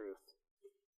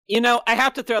 I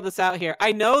have to throw this out here.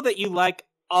 I know that you like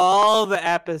all the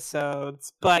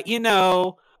episodes, but you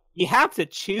have to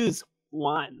choose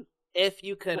one. If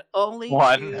you could only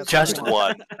One, choose just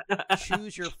one.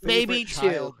 Choose your favorite Maybe two.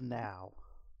 child now.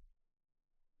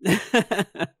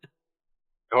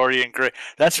 Dorian Gray.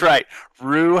 That's right.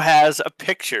 Rue has a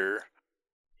picture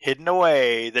hidden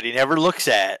away that he never looks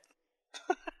at.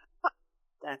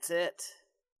 That's it.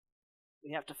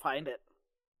 We have to find it.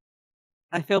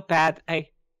 I feel bad. I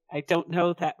don't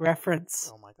know that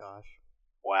reference. Oh my gosh.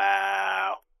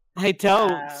 Wow. I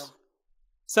don't. Wow.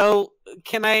 So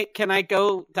can I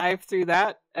go dive through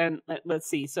that and let's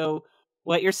see. So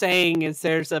what you're saying is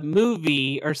there's a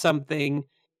movie or something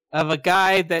of a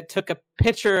guy that took a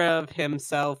picture of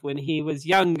himself when he was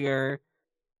younger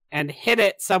and hid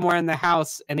it somewhere in the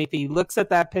house, and if he looks at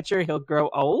that picture, he'll grow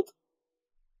old?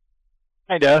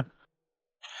 Kinda.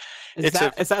 Is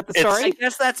that the it's- story? I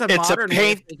guess that's a It's a modern way of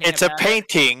paint. thinking It's a about it.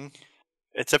 painting.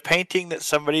 It's a painting that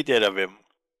somebody did of him.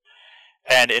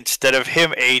 And instead of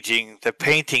him aging, the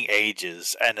painting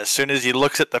ages. And as soon as he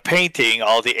looks at the painting,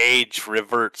 all the age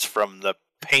reverts from the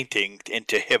painting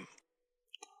into him.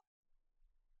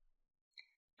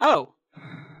 Oh.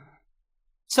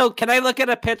 So can I look at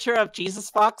a picture of Jesus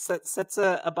Fox that sits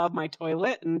above my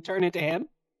toilet and turn into him?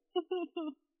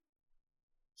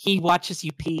 He watches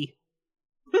you pee.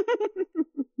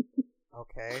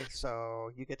 Okay,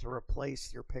 so you get to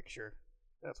replace your picture.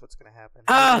 That's what's gonna happen.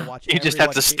 Ah! You're gonna watch You just have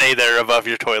everyone to pee. stay there above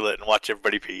your toilet and watch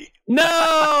everybody pee.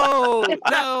 No,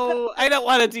 no, I don't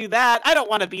want to do that. I don't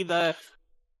want to be the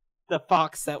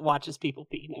fox that watches people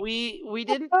pee. No. We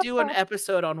didn't do an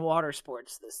episode on water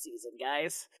sports this season,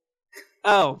 guys.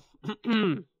 Oh,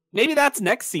 maybe that's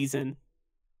next season.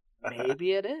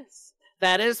 Maybe it is.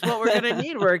 That is what we're gonna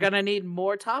need. We're gonna need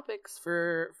more topics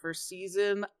for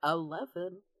season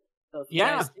 11. So if you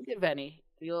guys think of any,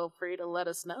 feel free to let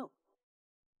us know.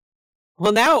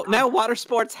 Well, now water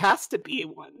sports has to be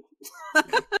one.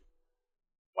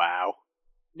 Wow.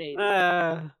 Maybe.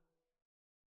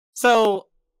 So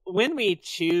when we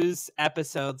choose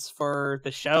episodes for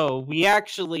the show, we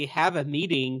actually have a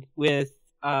meeting with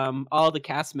all the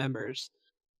cast members,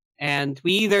 and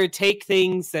we either take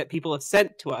things that people have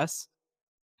sent to us,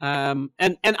 and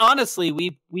honestly,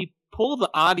 we pull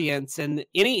the audience, and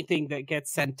anything that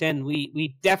gets sent in,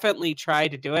 we definitely try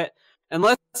to do it,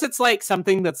 unless it's like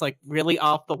something that's like really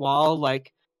off the wall,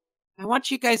 like I want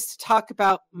you guys to talk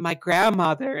about my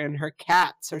grandmother and her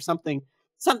cats or something.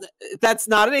 Something that's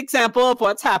not an example of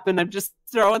what's happened. I'm just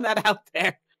throwing that out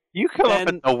there. You come up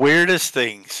with the weirdest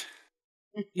things.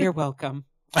 You're welcome.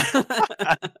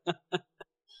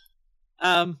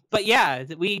 But yeah,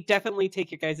 we definitely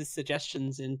take your guys'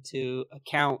 suggestions into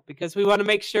account because we want to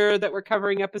make sure that we're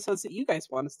covering episodes that you guys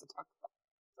want us to talk about.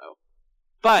 So,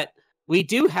 but we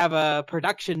do have a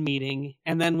production meeting,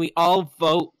 and then we all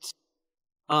vote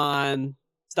on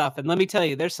stuff. And let me tell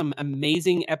you, there's some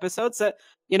amazing episodes that,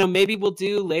 maybe we'll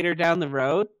do later down the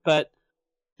road, but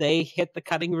they hit the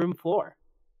cutting room floor.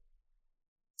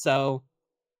 So,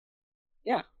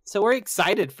 yeah. So we're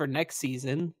excited for next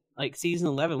season. Like season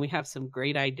 11, we have some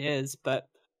great ideas, but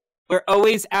we're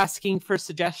always asking for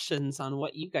suggestions on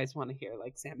what you guys want to hear,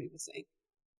 like Sammy was saying.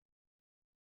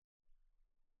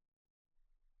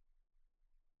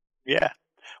 Yeah.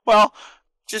 Well,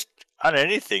 just on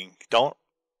anything. Don't,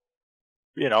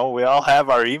 we all have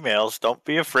our emails. Don't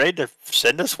be afraid to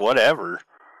send us whatever.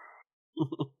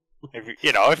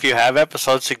 If you have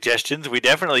episode suggestions, we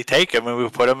definitely take them and we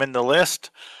put them in the list.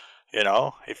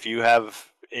 If you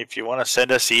want to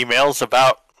send us emails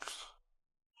about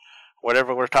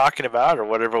whatever we're talking about or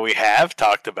whatever we have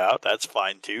talked about, that's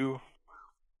fine too.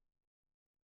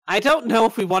 I don't know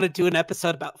if we want to do an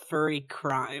episode about furry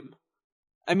crime.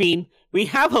 I mean, we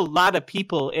have a lot of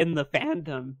people in the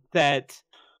fandom that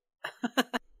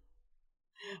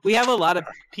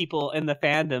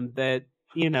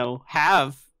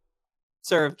have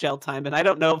served jail time, and I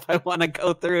don't know if I want to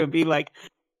go through and be like,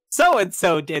 so and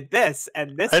so did this,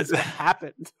 and this is what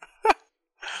happened.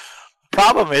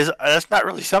 Problem is, that's not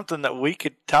really something that we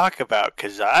could talk about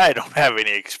because I don't have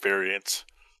any experience.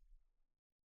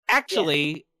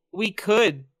 Actually, we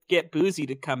could get Boozy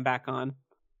to come back on.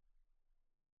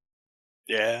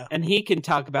 Yeah. And he can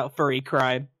talk about furry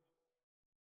crime.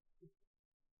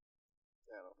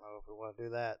 I don't know if we want to do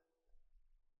that.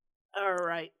 All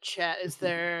right, chat. Is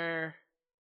there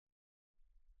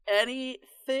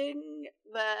anything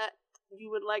that you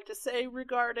would like to say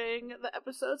regarding the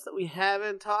episodes that we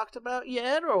haven't talked about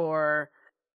yet, or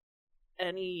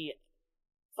any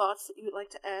thoughts that you would like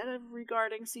to add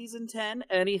regarding season 10?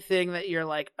 Anything that you're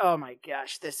like, oh my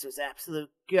gosh, this was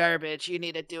absolute garbage, you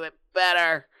need to do it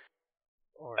better?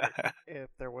 Or if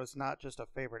there was not just a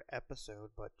favorite episode,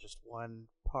 but just one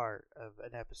part of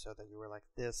an episode that you were like,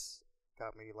 this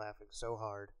got me laughing so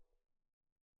hard,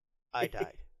 I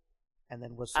died. And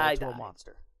then was sold to a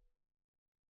monster.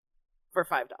 For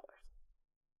 $5.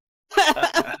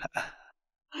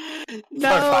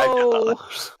 No.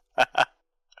 For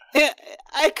 $5.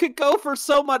 I could go for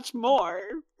so much more.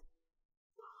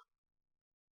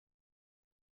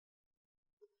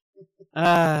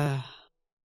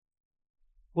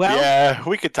 Well, yeah,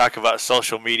 we could talk about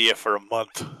social media for a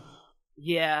month.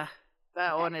 Yeah,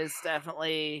 that one is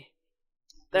definitely...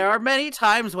 There are many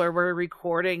times where we're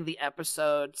recording the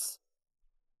episodes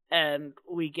and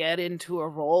we get into a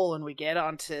role and we get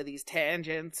onto these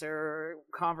tangents or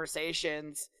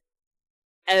conversations,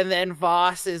 and then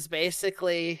Voss is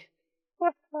basically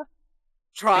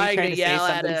trying to yell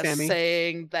at us, Sammy?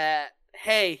 saying that,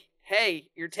 hey,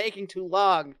 you're taking too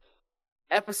long.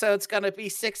 Episode's gonna be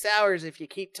 6 hours if you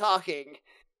keep talking.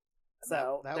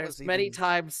 So that there's was many even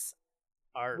times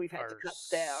we've had to cut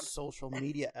down. Social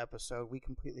media episode. We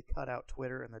completely cut out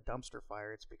Twitter and the dumpster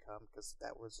fire it's become because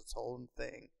that was its whole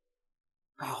thing.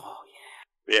 Oh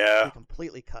yeah. Yeah. We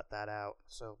completely cut that out,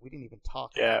 so we didn't even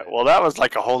talk. Yeah. About it. Well, that was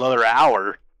like a whole other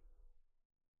hour.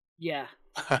 Yeah.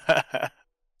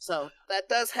 So that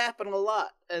does happen a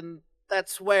lot, and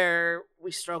that's where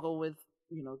we struggle with,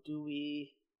 do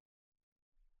we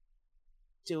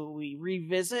do we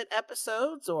revisit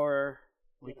episodes, or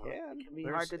We it can be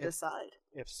There's- hard to decide.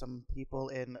 If some people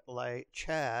in like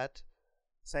chat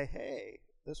say, "Hey,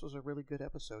 this was a really good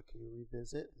episode. Can you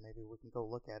revisit?" Maybe we can go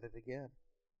look at it again,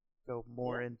 go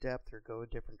more Yeah. in depth, or go a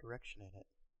different direction in it.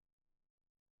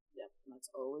 Yep, that's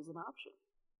always an option.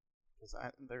 Because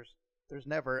there's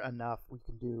never enough we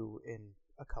can do in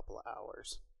a couple of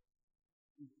hours.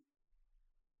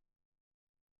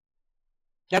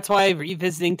 That's why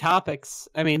revisiting topics.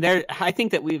 I mean, I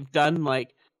think that we've done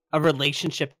like a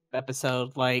relationship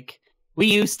episode. Like we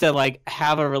used to like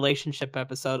have a relationship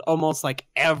episode almost like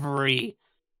every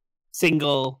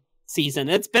single season.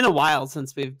 It's been a while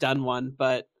since we've done one,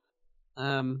 but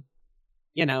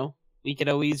you know, we could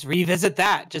always revisit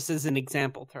that just as an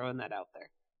example, throwing that out there.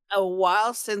 A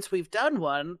while since we've done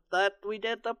one, that we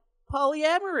did the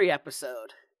polyamory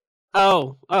episode.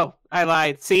 Oh, I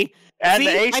lied. See? And See?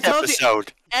 the I eighth told you.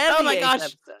 episode. And Oh the my eighth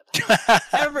gosh.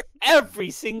 episode.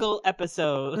 Every single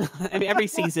episode. I mean, every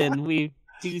season we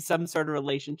do some sort of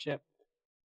relationship.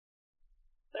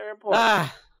 They're important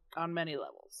Ah, on many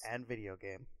levels. And video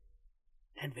game.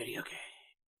 And video games.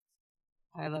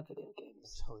 I love video games.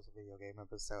 It's always a video game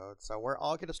episode. So we're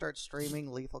all going to start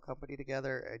streaming Lethal Company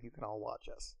together, and you can all watch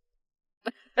us.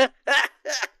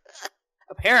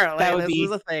 Apparently, That would this be-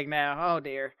 is a thing now. Oh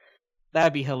dear.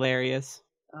 That'd be hilarious.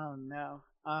 Oh no.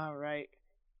 All right.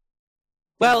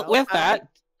 Well, Well, with that,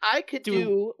 I could Do-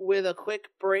 do with a quick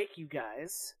break, you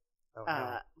guys. Oh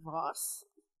no! Voss.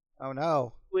 Oh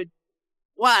no!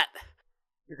 What?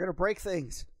 You're going to break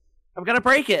things. I'm gonna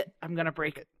break it. I'm gonna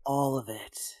break it. All of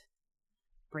it.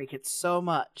 Break it so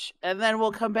much, and then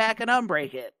we'll come back and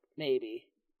unbreak it. Maybe.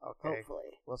 Okay.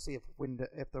 Hopefully. We'll see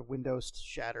if the window's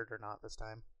shattered or not this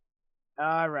time.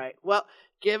 All right. Well,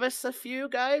 give us a few,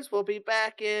 guys. We'll be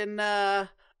back in.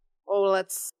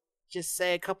 Let's just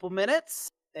say a couple minutes,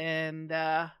 and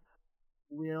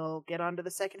we'll get on to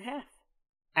the second half.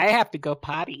 I have to go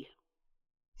potty.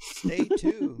 Stay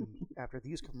tuned after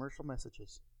these commercial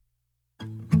messages.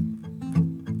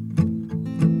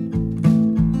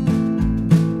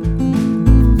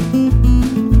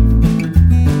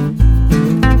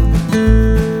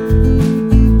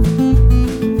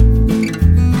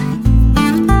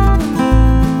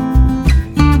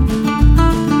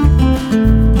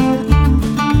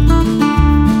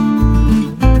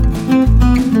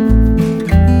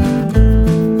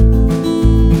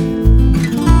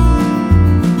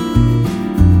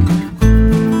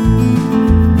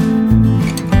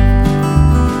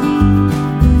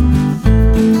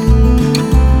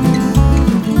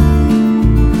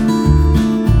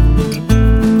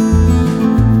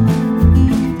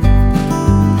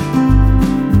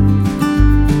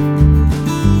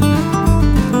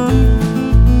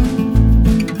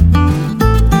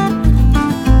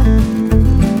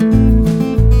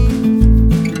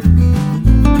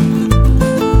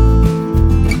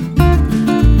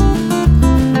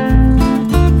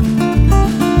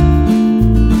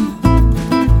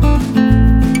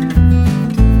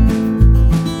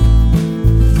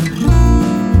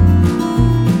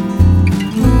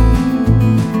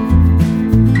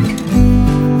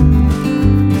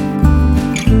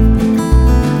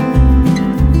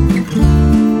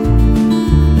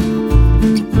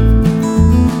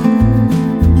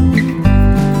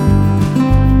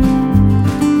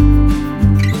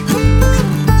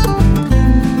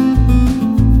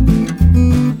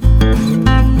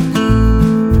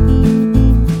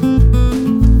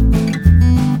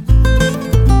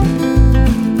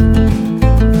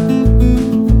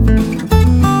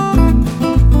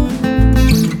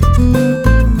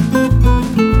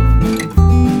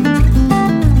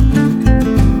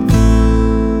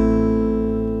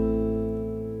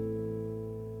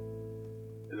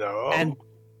 No.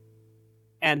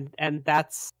 And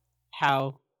that's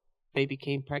how they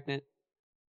became pregnant.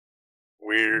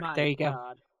 Weird. My There you go.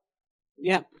 God.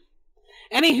 Yep.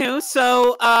 Anywho,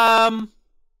 so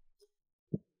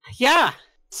yeah.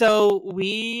 So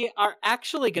we are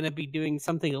actually going to be doing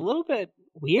something a little bit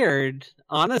weird,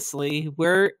 honestly.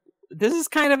 This is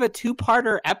kind of a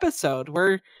two-parter episode.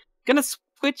 We're going to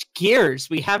switch gears.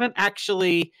 We haven't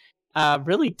actually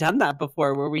really done that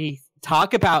before, where we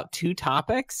talk about two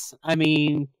topics. I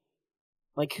mean,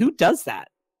 like, who does that?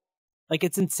 Like,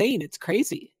 it's insane. It's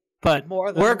crazy. But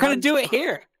More than we're going to one do it topic.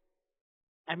 here.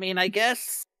 I mean, I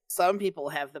guess some people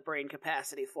have the brain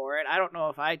capacity for it. I don't know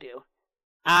if I do.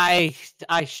 I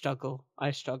struggle.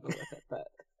 I struggle with it. But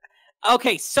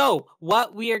okay, so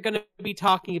what we are going to be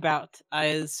talking about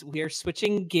is we are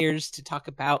switching gears to talk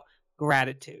about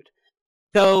gratitude.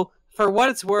 So, for what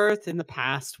it's worth, in the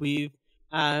past we've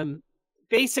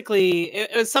basically,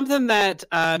 it was something that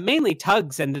mainly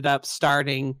Tugs ended up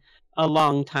starting a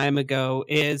long time ago.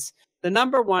 Is the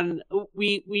number one?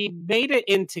 We made it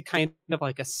into kind of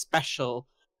like a special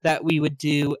that we would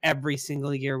do every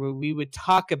single year, where we would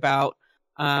talk about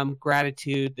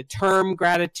gratitude, the term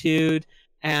gratitude,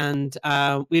 and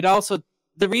we'd also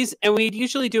the reason, and we'd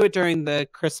usually do it during the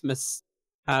Christmas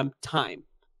time.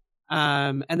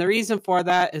 And the reason for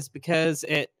that is because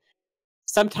it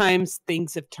sometimes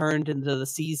things have turned into the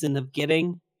season of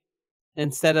getting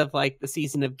instead of like the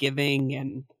season of giving,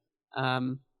 and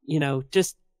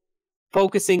just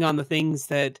focusing on the things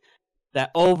that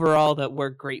overall that we're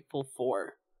grateful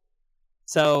for.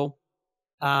 So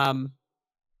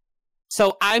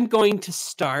so I'm going to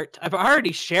start. I've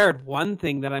already shared one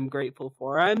thing that I'm grateful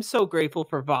for. I'm so grateful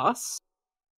for Voss.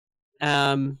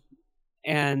 And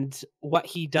what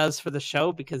he does for the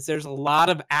show, because there's a lot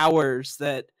of hours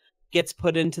that gets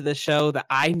put into the show that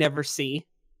I never see.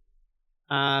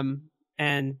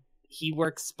 And he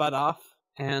works butt off,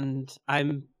 and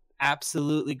I'm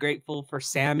absolutely grateful for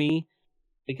Sammy,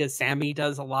 because Sammy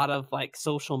does a lot of like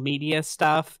social media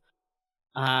stuff.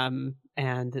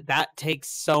 And that takes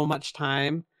so much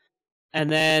time.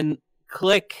 And then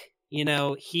Click,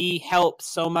 he helps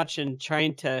so much in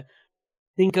trying to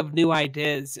think of new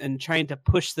ideas and trying to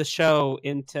push the show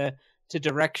into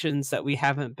directions that we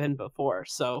haven't been before.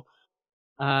 So,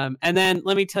 and then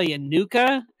let me tell you,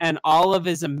 Nuka and all of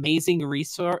his amazing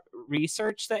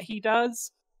research that he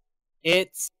does,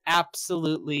 it's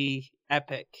absolutely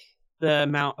epic, the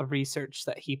amount of research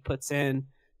that he puts in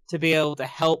to be able to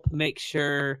help make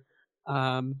sure,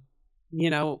 for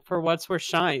What's Worth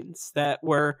Shines, that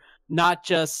we're not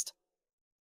just,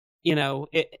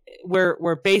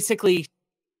 we're basically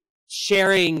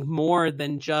sharing more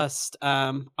than just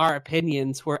our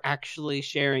opinions. We're actually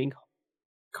sharing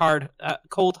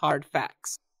cold hard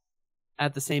facts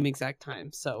at the same exact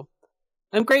time. So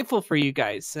I'm grateful for you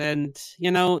guys. And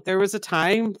there was a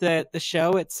time that the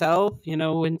show itself,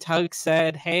 when Tug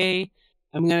said, hey,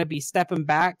 I'm going to be stepping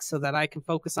back so that I can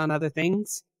focus on other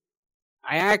things,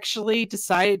 I actually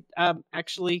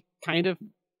kind of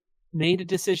made a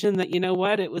decision that,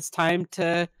 it was time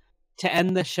to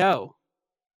end the show.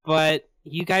 But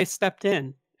you guys stepped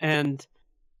in, and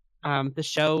the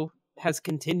show has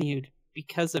continued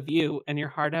because of you and your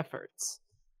hard efforts.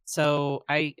 So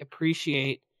I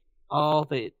appreciate all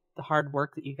the hard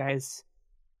work that you guys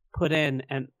put in,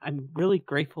 and I'm really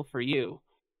grateful for you.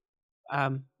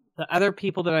 The other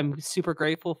people that I'm super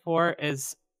grateful for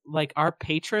is like our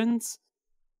patrons,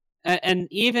 and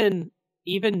even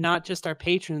not just our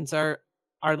patrons, our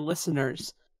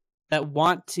listeners that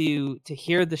want to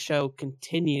hear the show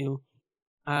continue.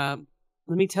 Let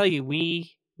me tell you,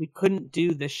 we couldn't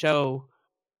do the show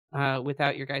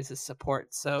without your guys'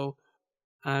 support. So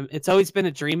it's always been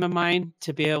a dream of mine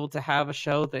to be able to have a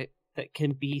show that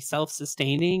can be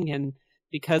self-sustaining, and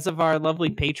because of our lovely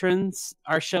patrons,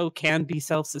 our show can be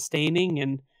self-sustaining,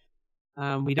 and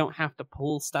we don't have to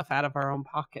pull stuff out of our own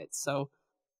pockets. So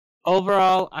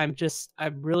overall, I'm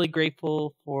really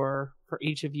grateful for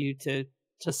each of you to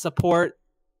support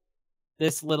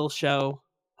this little show.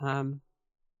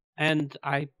 And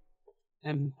I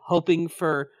am hoping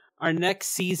for our next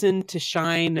season to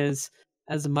shine as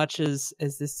much as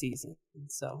this season. And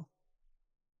so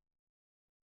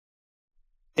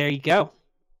there you go.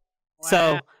 Wow.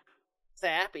 So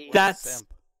Sappy. that's Simp.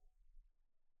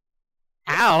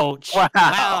 ouch.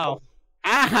 Wow.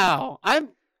 Ow. I'm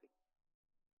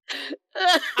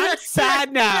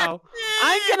sad now.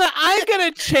 I'm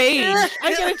gonna change.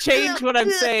 I'm gonna change what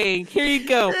I'm saying. Here you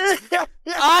go.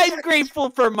 I'm grateful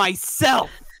for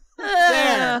myself.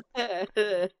 There.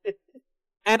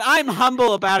 And I'm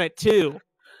humble about it too.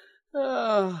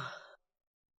 Oh,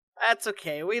 that's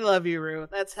okay. We love you, Ruth.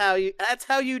 That's how you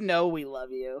know we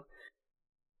love you.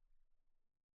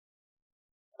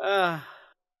 Huh.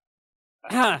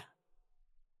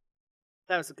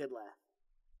 That was a good laugh.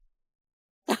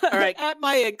 All right. At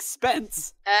my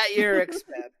expense. At your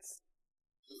expense.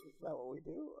 Is that what we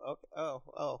do? Okay.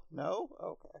 Oh, no?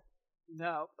 Okay.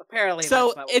 No, apparently. So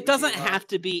that's not what it we doesn't do, have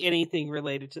to be anything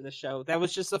related to the show. That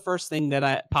was just the first thing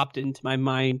that popped into my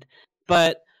mind.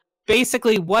 But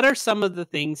basically, what are some of the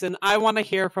things, and I want to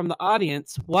hear from the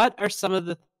audience, what are some of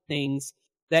the things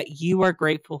that you are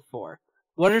grateful for?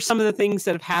 What are some of the things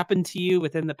that have happened to you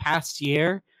within the past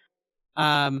year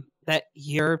that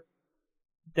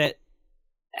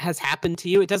has happened to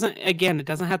you? It doesn't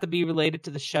have to be related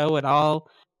to the show at all.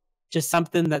 Just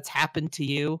something that's happened to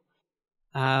you.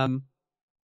 And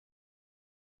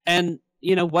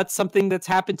what's something that's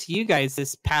happened to you guys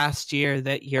this past year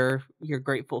that you're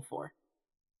grateful for?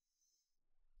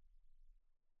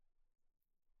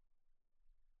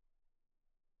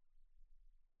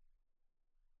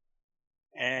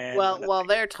 And Well,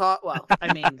 they're taught. Well,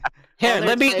 I mean, Here, they're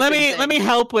let me typing things.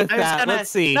 help with I was that. gonna. Let's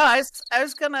see. No, I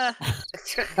was gonna.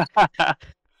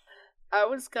 I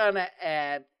was gonna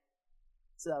add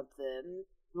something,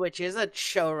 which isn't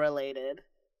show related,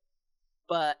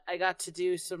 but I got to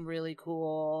do some really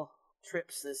cool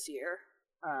trips this year.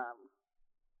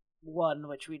 One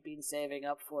which we'd been saving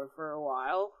up for a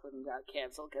while and got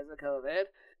canceled because of COVID.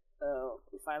 So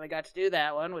we finally got to do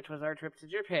that one, which was our trip to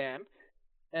Japan.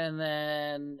 And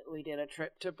then we did a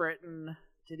trip to Britain,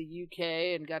 to the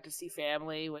UK, and got to see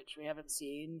family, which we haven't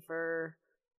seen for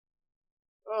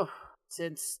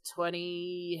since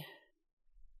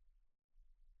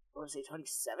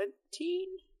 2017.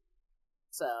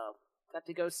 So got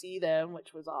to go see them,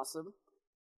 which was awesome.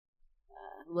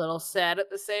 A little sad at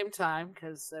the same time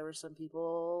because there were some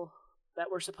people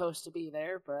that were supposed to be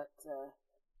there, but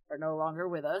are no longer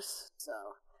with us. So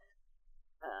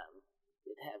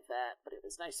did have that, but it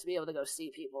was nice to be able to go see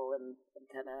people and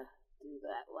kind of do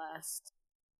that last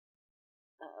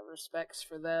respects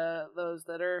for those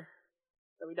that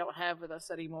we don't have with us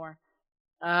anymore.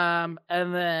 And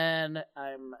then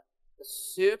I'm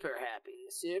super happy,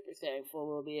 super thankful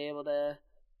we'll be able to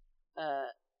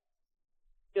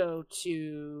go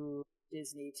to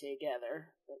Disney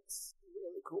together. That's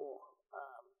really cool.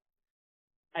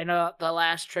 I know the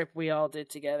last trip we all did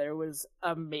together was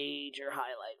a major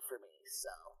highlight for me, so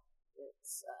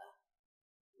it's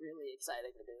really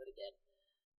exciting to do it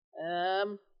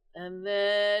again. And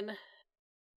then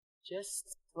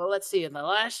let's see. In the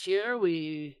last year,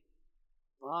 we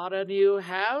bought a new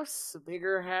house, a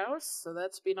bigger house, so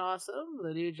that's been awesome.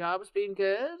 The new job's been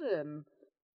good, and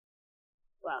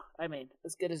well, I mean,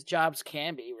 as good as jobs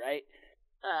can be, right?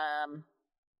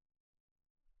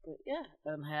 But yeah,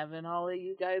 and having all of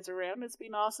you guys around has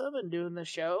been awesome, and doing the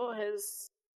show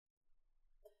has,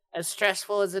 as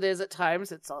stressful as it is at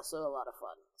times, it's also a lot of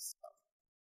fun. So,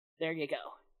 there you go.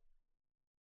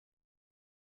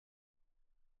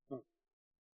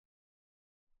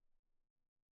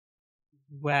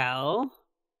 Well,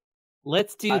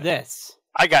 let's do this.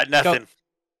 I got nothing.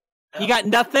 You got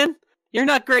nothing? You're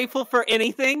not grateful for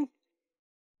anything?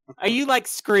 Are you like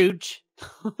Scrooge?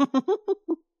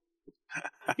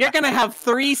 You're gonna have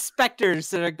 3 specters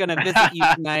that are gonna visit you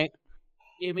tonight.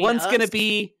 You mean One's us? gonna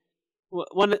be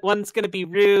one's gonna be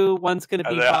Rue, one's gonna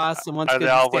be Boss, and one's Are gonna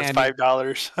they all be worth Stanley.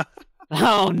 $5?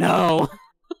 Oh no!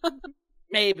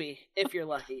 Maybe, if you're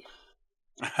lucky.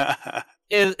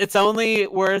 It's only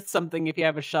worth something if you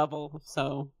have a shovel.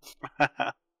 So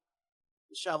The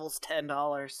shovel's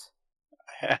 $10.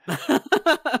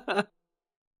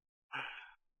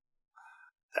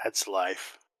 That's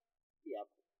life. Yep.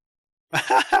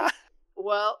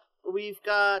 Well, we've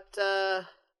got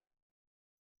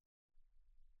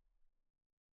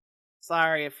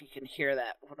sorry if you can hear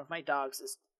that. One of my dogs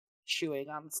is chewing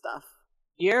on stuff.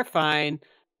 You're fine,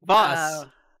 Boss.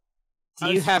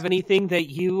 Do you have anything that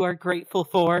you are grateful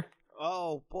for?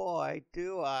 Oh boy,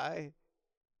 do I.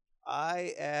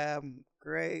 I am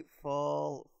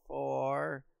grateful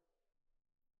for,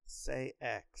 say,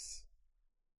 X.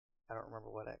 I don't remember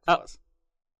what X was.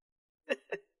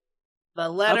 The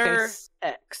letter Okay.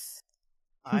 X.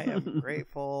 I am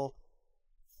grateful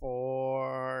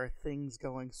for things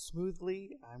going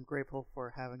smoothly. I'm grateful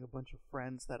for having a bunch of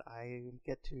friends that I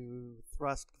get to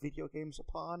thrust video games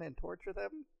upon and torture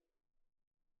them.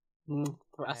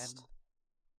 Thrust. And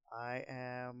I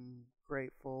am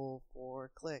grateful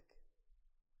for Click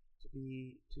to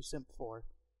be too simp for.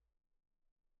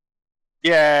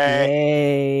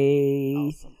 Yay! I'll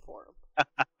Yay! simp for him.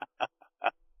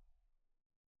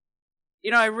 You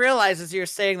know, I realize as you're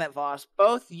saying that, Voss,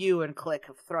 both you and Click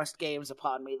have thrust games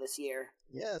upon me this year.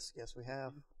 Yes, we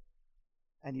have.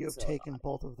 And you have So- taken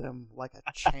both of them like a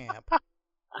champ.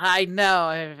 I know,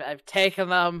 I've taken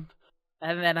them,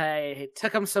 and then I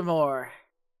took them some more,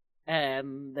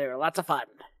 and they were lots of fun.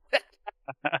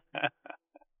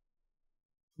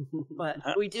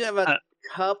 But we do have a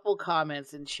couple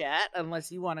comments in chat,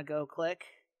 unless you want to go, Click.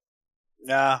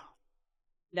 No,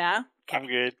 No? I'm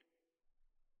good.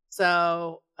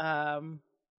 So,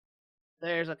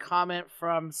 there's a comment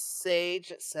from Sage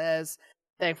that says,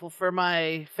 thankful for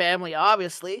my family,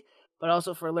 obviously, but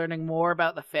also for learning more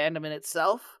about the fandom in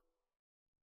itself.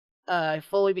 I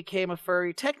fully became a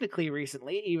furry technically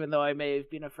recently, even though I may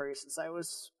have been a furry since I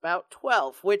was about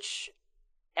 12, which,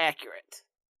 accurate.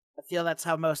 I feel that's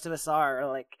how most of us are,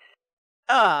 like,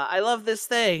 I love this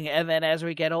thing, and then as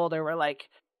we get older, we're like,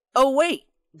 oh wait,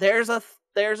 there's a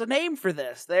name for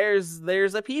this.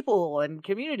 There's a people and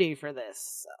community for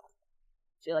this. So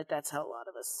I feel like that's how a lot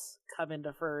of us come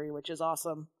into furry, which is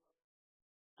awesome.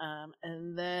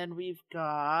 And then we've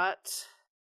got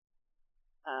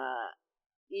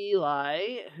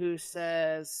Eli, who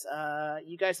says,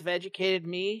 you guys have educated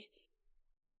me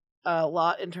a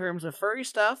lot in terms of furry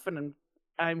stuff, and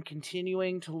I'm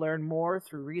continuing to learn more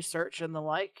through research and the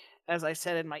like. As I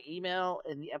said in my email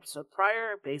in the episode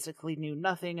prior, basically knew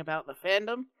nothing about the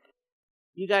fandom.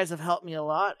 You guys have helped me a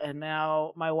lot, and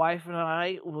now my wife and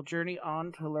I will journey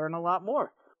on to learn a lot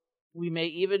more. We may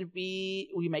even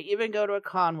go to a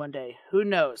con one day. Who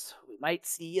knows? We might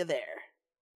see you there.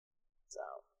 So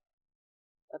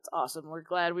that's awesome. We're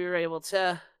glad we were able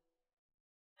to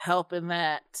help in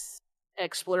that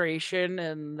exploration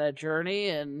and the journey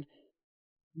and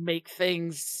make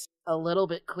things a little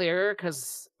bit clearer,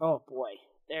 because oh boy,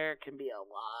 there can be a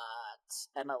lot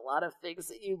and a lot of things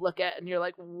that you look at and you're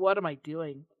like, what am I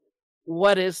doing?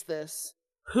 What is this?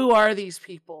 Who are these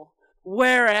people?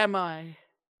 Where am I?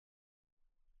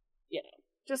 You know,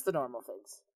 just the normal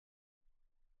things.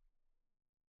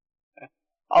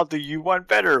 I'll do you one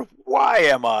better. Why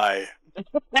am I?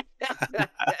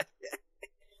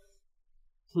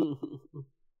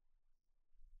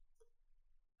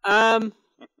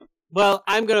 Well,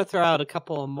 I'm going to throw out a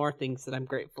couple more things that I'm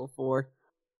grateful for.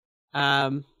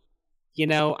 I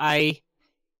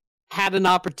had an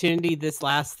opportunity this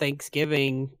last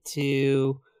Thanksgiving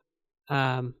to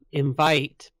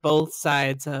invite both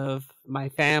sides of my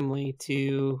family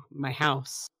to my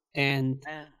house, and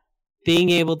being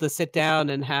able to sit down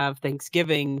and have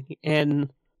Thanksgiving in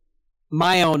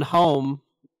my own home,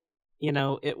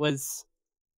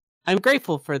 I'm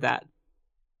grateful for that.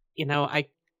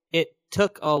 It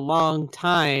took a long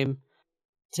time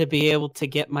to be able to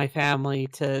get my family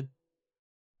to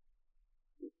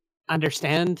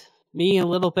understand me a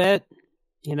little bit.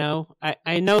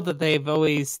 I know that they've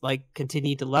always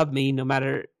continued to love me no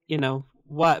matter,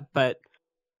 what, but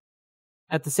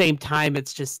at the same time,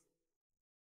 it's just,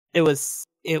 it was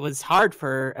hard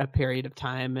for a period of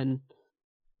time. And,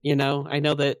 I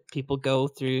know that people go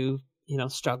through,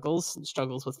 struggles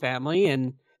with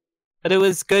family, but it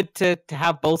was good to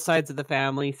have both sides of the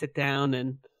family sit down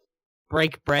and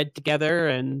break bread together.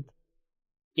 And,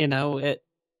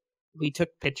 we took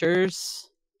pictures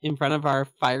in front of our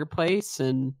fireplace,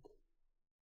 and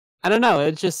I don't know,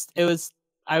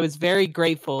 I was very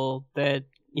grateful that,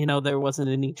 there wasn't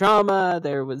any drama.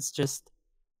 There was just,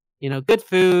 good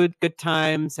food, good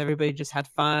times. Everybody just had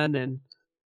fun. And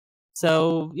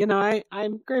so,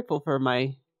 I'm grateful for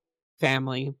my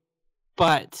family.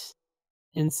 But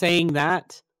in saying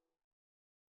that,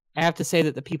 I have to say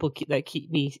that the people that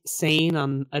keep me sane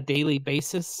on a daily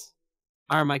basis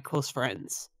are my close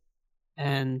friends.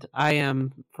 And I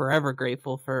am forever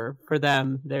grateful for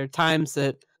them. There are times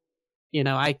that,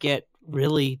 I get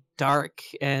really dark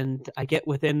and I get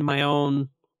within my own,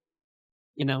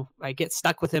 I get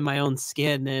stuck within my own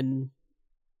skin, and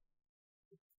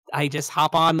I just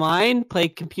hop online, play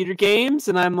computer games,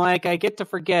 and I'm like, I get to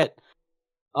forget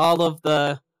all of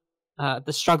the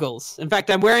struggles. In fact,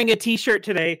 I'm wearing a t-shirt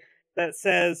today that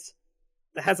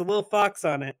has a little fox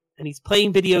on it, and he's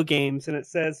playing video games, and it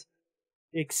says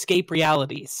escape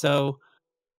reality. So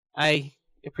I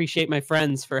appreciate my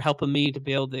friends for helping me to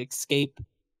be able to escape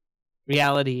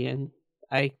reality. And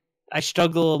I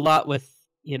struggle a lot with,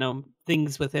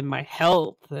 things within my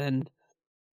health and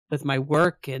with my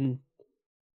work, and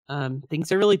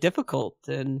things are really difficult.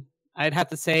 And I'd have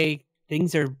to say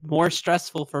things are more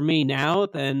stressful for me now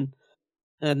than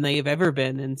they've ever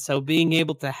been. And so being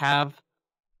able to have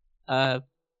a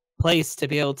place to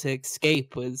be able to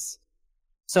escape was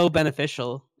so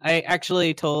beneficial. I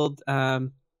actually told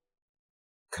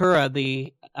Kura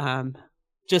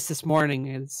just this morning,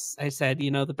 is I said,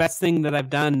 the best thing that I've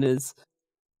done is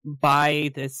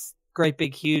buy this great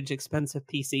big huge expensive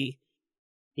PC,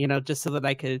 just so that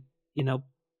I could,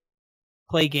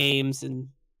 play games. And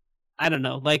I don't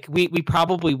know, we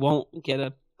probably won't get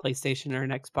a PlayStation or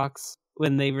an Xbox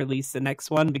when they release the next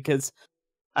one, because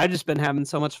I've just been having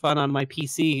so much fun on my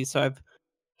PC. So I've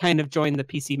kind of joined the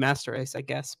PC master race, I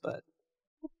guess. But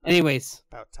anyways,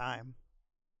 About time.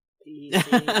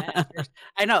 PC Masters.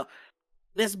 I know.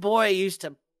 This boy used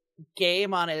to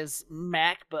game on his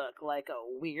MacBook like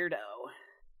a weirdo.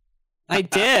 I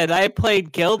did. I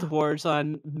played Guild Wars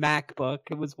on MacBook.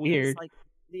 It was weird. It's like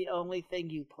the only thing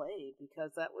you played,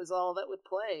 because that was all that would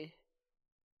play.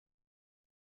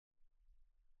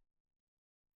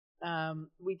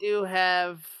 We do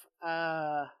have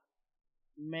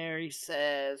Mary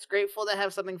says, grateful to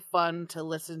have something fun to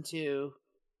listen to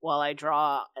while I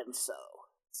draw and sew.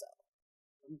 So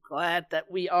I'm glad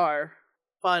that we are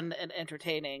fun and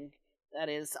entertaining. That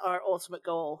is our ultimate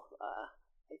goal.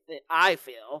 I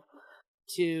feel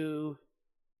to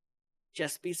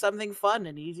just be something fun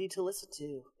and easy to listen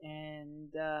to,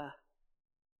 and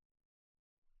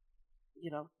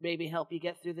maybe help you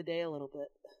get through the day a little bit.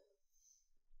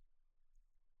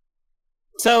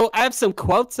 So I have some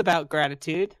quotes about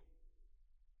gratitude.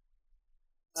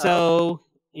 So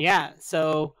yeah,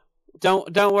 so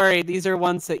don't worry. These are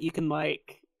ones that you can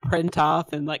like print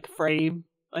off and like frame,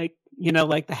 like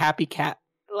like the happy cat,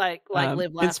 Like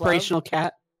live, laugh, inspirational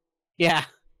cat. Yeah.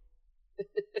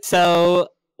 So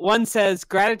one says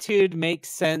gratitude makes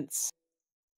sense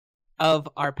of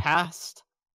our past,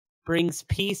 brings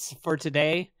peace for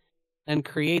today, and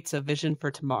creates a vision for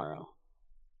tomorrow.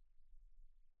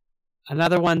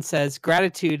 Another one says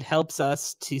gratitude helps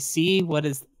us to see what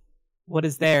is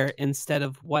there instead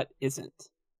of what isn't.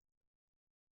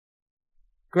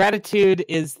 Gratitude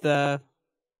is the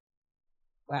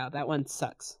Wow, that one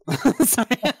sucks.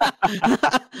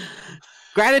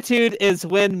 Gratitude is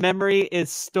when memory is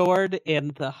stored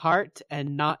in the heart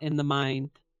and not in the mind.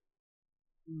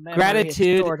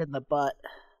 Gratitude is stored in the butt.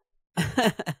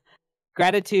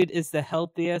 Gratitude is the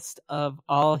healthiest of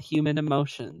all human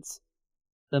emotions.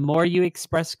 The more you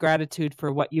express gratitude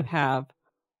for what you have,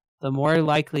 the more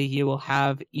likely you will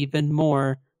have even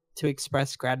more to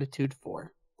express gratitude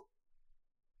for.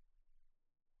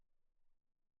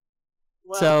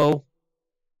 Well, So,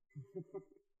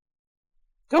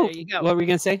 go. There you go. What were you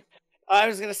going to say? I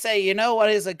was going to say, you know what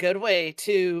is a good way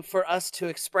for us to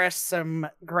express some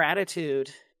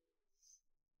gratitude?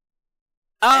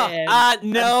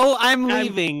 No, I'm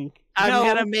leaving. I'm No.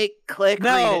 gonna make Click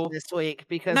read it this week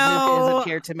because Nuka isn't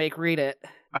here to make read it.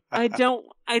 I don't.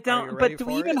 But do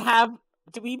we even have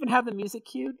the music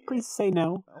cued? Please say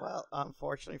no. Well,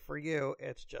 unfortunately for you,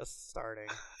 it's just starting.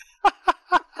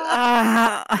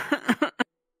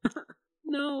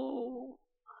 No.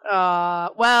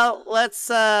 Well, let's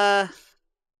shall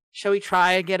we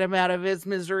try and get him out of his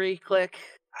misery, Click?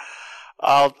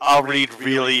 I'll read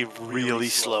really, really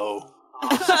slow.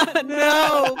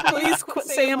 No, please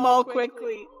say them all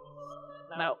quickly.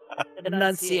 No,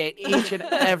 enunciate each and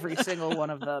every single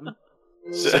one of them.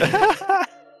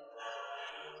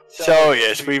 So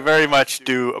yes, we very much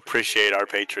do appreciate our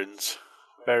patrons.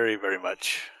 Very, very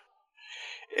much.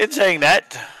 In saying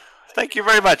that, thank you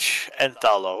very much,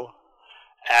 Enthalo,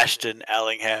 Ashton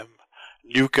Allingham,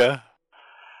 Nuka,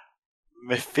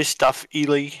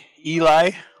 Mephistopheli,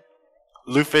 Eli,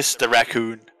 Lufus the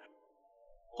Raccoon,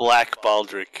 Black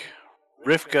Baldric,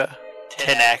 Rivka,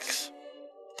 Tenax,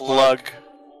 Plug,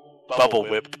 Bubble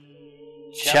Whip,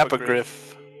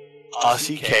 Chapagriff,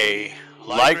 Aussie K,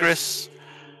 Ligris,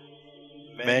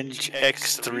 Menge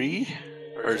X3,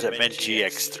 or is it Menge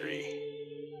X3?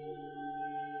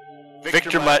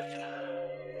 Victor Mutt,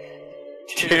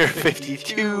 Tier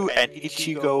 52, and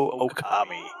Ichigo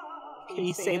Okami. Can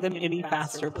you say them any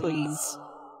faster, please?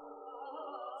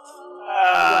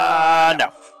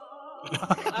 No.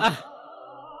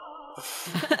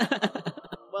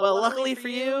 Well, luckily for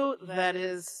you, that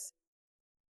is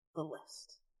the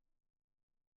list.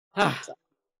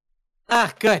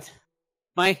 Good.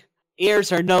 My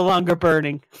ears are no longer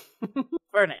burning.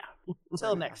 For now.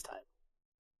 Until next time.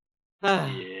 Yeah.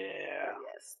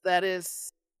 Yes, that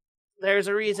is... There's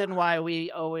a reason why we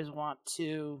always want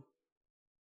to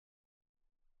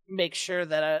make sure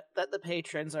that the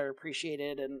patrons are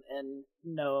appreciated and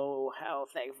know how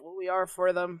thankful we are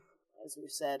for them. As we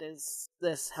said, it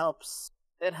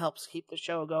helps keep the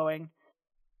show going,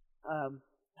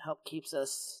 keeps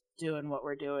us doing what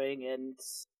we're doing, and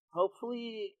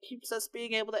hopefully keeps us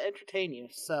being able to entertain you.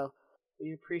 So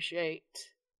we appreciate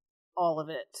all of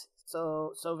it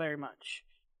so very much.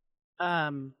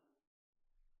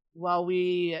 While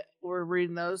we were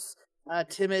reading those,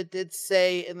 Timid did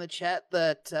say in the chat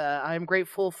that I'm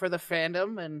grateful for the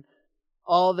fandom and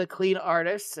all the clean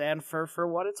artists and for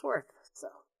what it's worth. So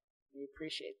we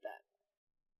appreciate that.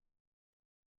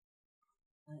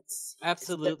 Let's see.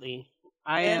 Absolutely.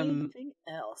 Anything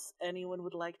else anyone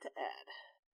would like to add?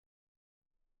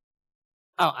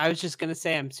 Oh, I was just going to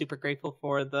say I'm super grateful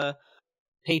for the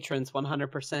patrons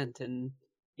 100%. And,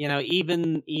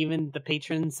 even the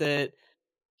patrons that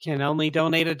can only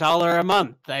donate $1 a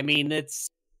month. I mean, it's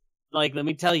like, let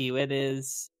me tell you, it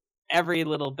is every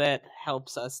little bit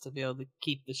helps us to be able to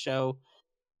keep the show.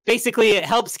 Basically, it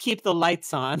helps keep the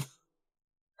lights on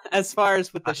as far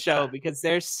as with the show, because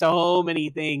there's so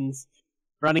many things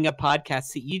running a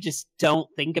podcast that you just don't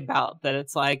think about, that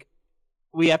it's like,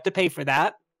 we have to pay for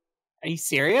that? Are you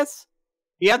serious?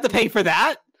 You have to pay for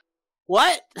that?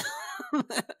 What?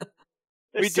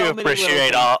 We do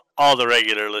appreciate all the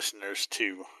regular listeners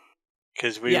too,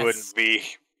 because we wouldn't be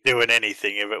doing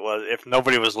anything if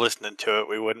nobody was listening to it.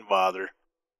 We wouldn't bother.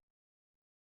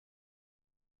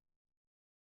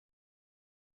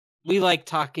 We like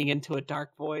talking into a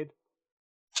dark void.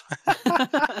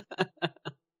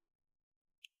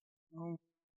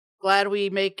 Glad we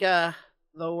make the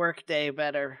work day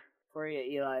better for you,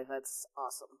 Eli. That's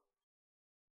awesome.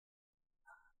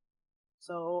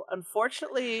 So,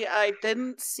 unfortunately, I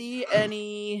didn't see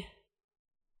any.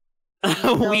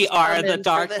 We are come the in for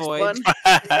dark this void. one.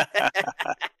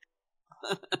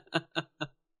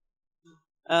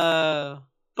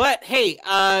 But hey,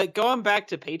 going back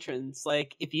to patrons,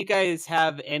 like if you guys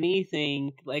have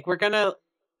anything, like we're gonna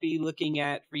be looking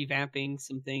at revamping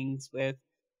some things with,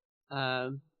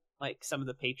 like some of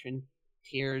the patron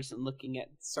tiers and looking at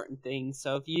certain things.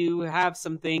 So if you have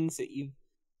some things that you've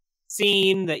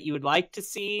seen that you would like to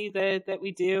see that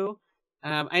we do,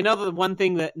 I know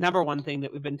the number one thing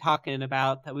that we've been talking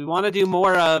about that we want to do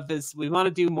more of is we want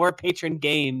to do more patron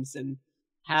games and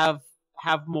have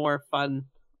more fun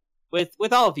with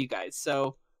all of you guys.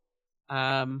 So,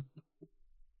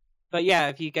 but yeah,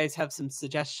 if you guys have some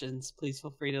suggestions, please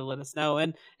feel free to let us know.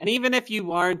 And even if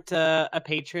you aren't a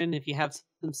patron, if you have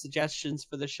some suggestions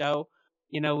for the show,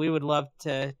 we would love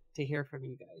to hear from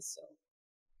you guys. So,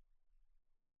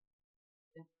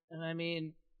 And I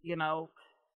mean,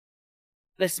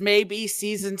 this may be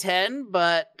season 10,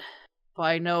 but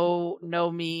by no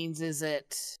means is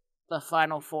it the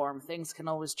final form. Things can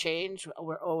always change.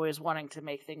 We're always wanting to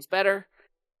make things better,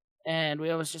 and we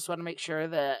always just want to make sure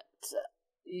that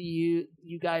you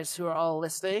guys who are all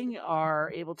listening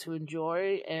are able to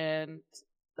enjoy, and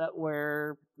that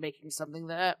we're making something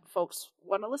that folks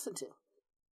want to listen to.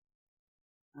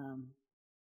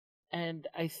 And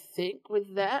I think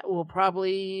with that, we'll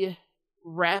probably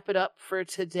wrap it up for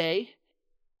today.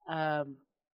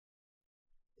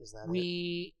 Is that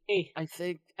it?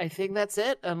 I think that's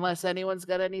it, unless anyone's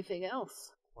got anything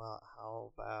else. Well,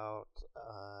 how about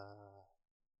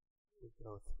we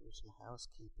go through some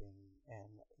housekeeping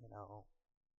and,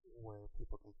 where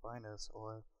people can find us,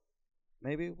 or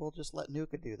maybe we'll just let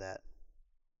Nuka do that.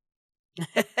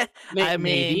 I mean,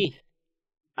 maybe.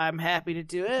 I'm happy to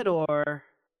do it, or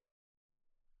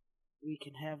we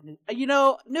can have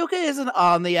Nuka isn't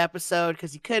on the episode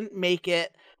because he couldn't make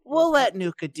it. We'll let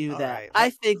Nuka do that. Right. I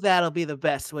think that'll be the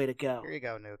best way to go. Here you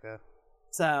go, Nuka.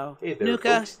 So, Hey there,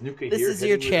 Nuka, folks. Nuka this here, is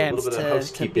your hitting with a chance little bit of to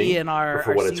housekeeping be in our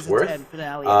for what it's season worth. 10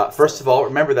 finale. First of all,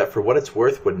 remember that For What It's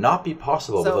Worth would not be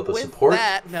possible So without the with support,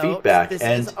 that note, feedback, this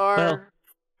and is our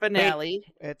finale.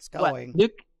 It's What? going.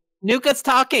 Nuka's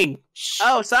talking. Shh.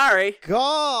 Oh, sorry.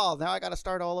 Go! Now I gotta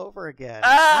start all over again.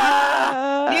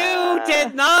 You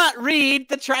did not read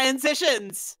the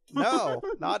transitions. No,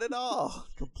 not at all.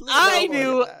 Completely I avoided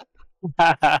knew-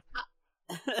 that.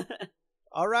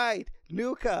 All right,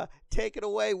 Nuka, take it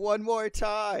away one more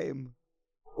time.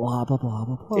 Blah, blah, blah,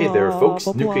 blah, blah. Hey there, folks.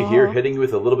 blah, Nuka blah. here, hitting you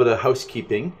with a little bit of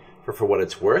housekeeping for What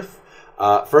It's Worth.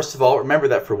 First of all, remember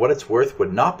that For What It's Worth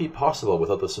would not be possible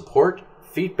without the support,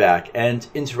 feedback, and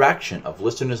interaction of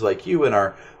listeners like you in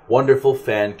our wonderful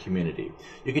fan community.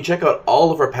 You can check out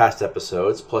all of our past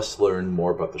episodes, plus learn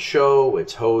more about the show,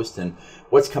 its host, and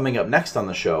what's coming up next on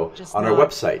the show on our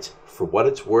website,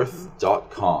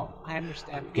 forwhatitsworth.com. I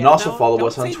understand. You can also follow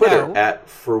us on Twitter at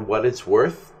For What It's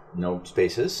Worth, no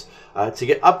spaces, to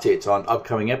get updates on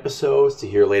upcoming episodes, to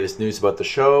hear latest news about the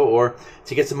show, or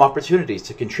to get some opportunities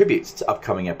to contribute to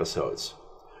upcoming episodes.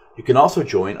 You can also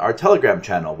join our Telegram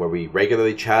channel, where we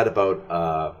regularly chat about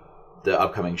the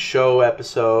upcoming show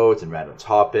episodes and random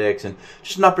topics, and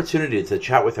just an opportunity to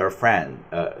chat with our fans.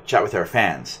 If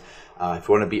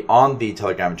you want to be on the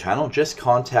Telegram channel, just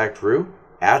contact Rue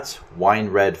at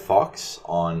WineRedFox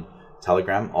on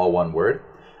Telegram, all one word,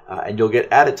 and you'll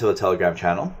get added to the Telegram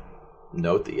channel.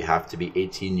 Note that you have to be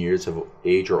 18 years of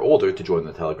age or older to join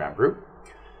the Telegram group.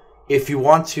 If you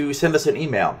want to send us an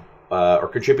email or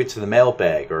contribute to the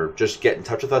mailbag or just get in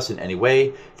touch with us in any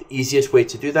way, the easiest way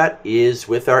to do that is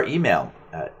with our email,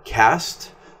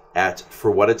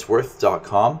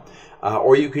 cast@forwhatitsworth.com,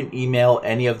 or you can email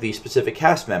any of the specific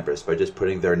cast members by just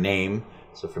putting their name.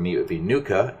 So for me, it would be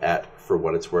Nuka at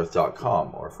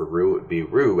forwhatitsworth.com, or for Rue, it would be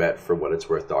Rue at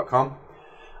forwhatitsworth.com.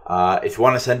 If you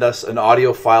want to send us an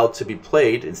audio file to be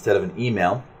played instead of an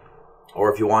email, or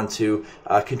if you want to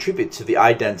contribute to the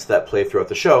idents that play throughout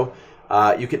the show,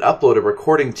 you can upload a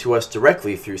recording to us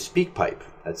directly through SpeakPipe.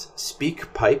 That's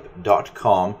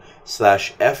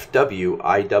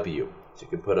speakpipe.com/FWIW. So you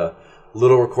can put a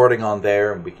little recording on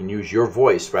there, and we can use your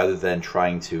voice rather than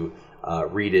trying to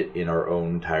read it in our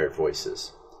own tired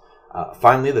voices.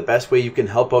 Finally, the best way you can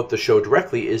help out the show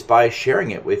directly is by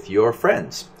sharing it with your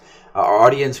friends. Our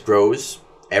audience grows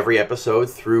every episode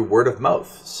through word of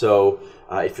mouth. So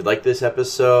If you like this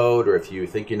episode, or if you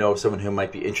think you know someone who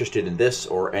might be interested in this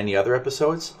or any other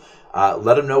episodes,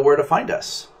 let them know where to find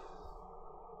us.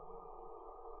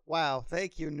 Wow,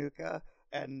 thank you, Nuka.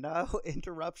 And no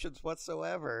interruptions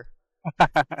whatsoever.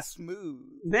 Smooth.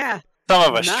 Yeah. Some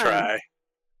of us None. try.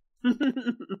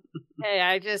 Hey,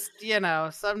 I just,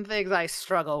 some things I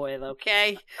struggle with,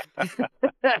 okay?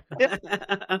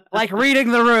 Like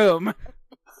reading the room.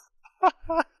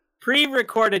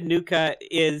 Pre-recorded Nuka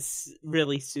is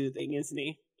really soothing, isn't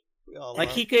he? We all Like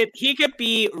love- he could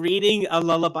be reading a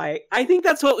lullaby. I think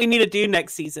that's what we need to do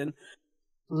next season.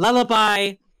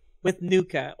 Lullaby with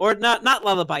Nuka, or not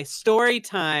lullaby, story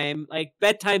time, like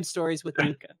bedtime stories with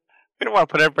Nuka. We don't want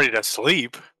to put everybody to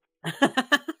sleep.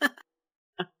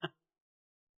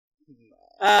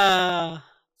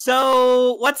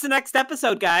 So what's the next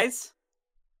episode, guys?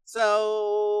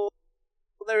 So,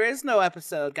 there is no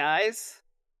episode, guys.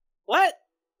 What?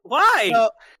 Why?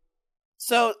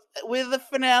 So with the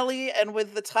finale and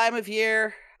with the time of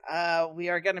year, we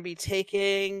are going to be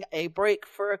taking a break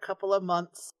for a couple of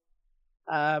months.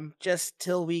 Just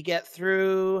till we get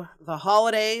through the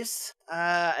holidays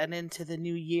and into the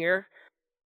new year.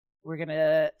 We're going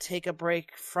to take a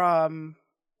break from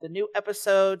the new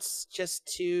episodes just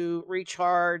to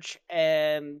recharge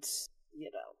and,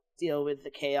 deal with the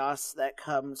chaos that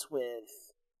comes with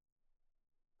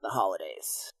the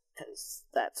holidays. Because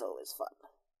that's always fun.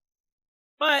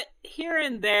 But here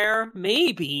and there,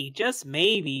 maybe, just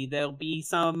maybe, there'll be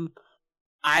some,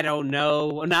 I don't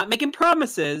know, not making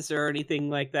promises or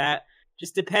anything like that.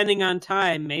 Just depending on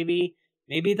time. Maybe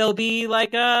there'll be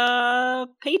like a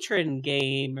patron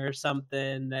game or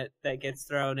something that gets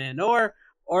thrown in. Or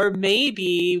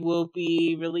maybe we'll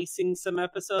be releasing some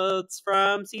episodes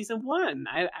from season 1.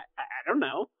 I don't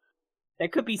know. There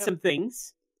could be some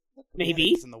things.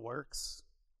 Maybe. It's in the works.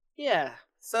 Yeah.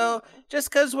 So just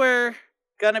because we're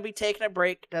gonna be taking a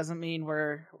break doesn't mean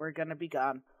we're gonna be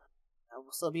gone.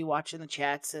 We'll still be watching the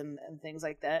chats and things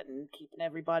like that, and keeping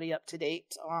everybody up to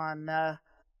date on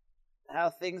how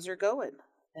things are going.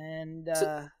 And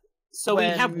so we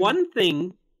have one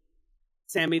thing,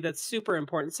 Sammy, that's super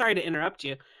important. Sorry to interrupt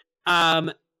you.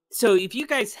 So if you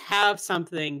guys have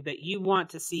something that you want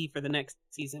to see for the next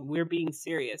season, we're being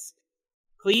serious.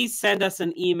 Please send us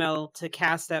an email to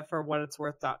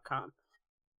cast@forwhatitsworth.com.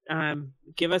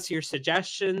 Give us your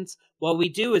suggestions. What we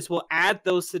do is we'll add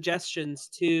those suggestions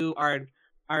to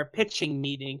our pitching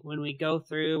meeting when we go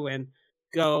through and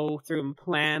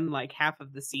plan like half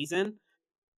of the season.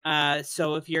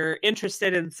 So if you're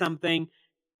interested in something,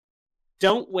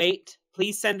 don't wait.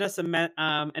 Please send us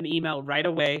an email right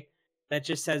away that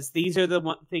just says these are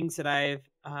the things that I've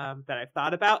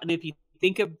thought about. And if you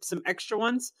think of some extra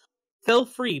ones, feel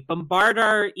free, bombard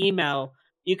our email.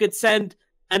 You could send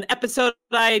an episode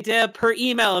idea per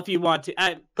email if you want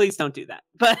to. Please don't do that.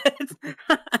 But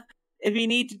if you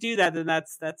need to do that, then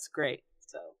that's great.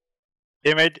 So,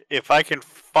 Imid, if I can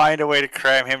find a way to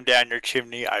cram him down your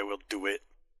chimney, I will do it.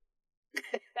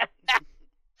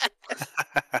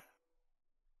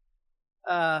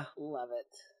 Love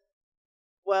it.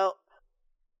 Well,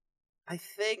 I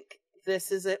think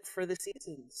this is it for the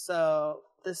season. So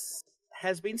this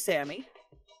has been Sammy.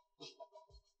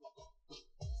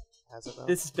 Has it though?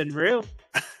 this has been Rue.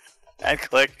 And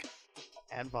click.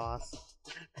 And boss.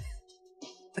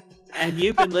 And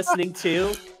you've been listening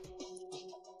to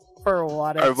For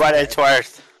what Or what it's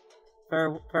worth.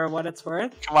 For What It's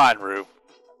Worth. Come on, Rube.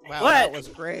 Wow, What? that was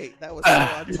great. That was so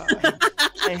on time.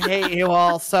 I hate you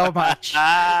all so much.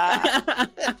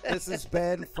 This has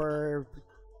been for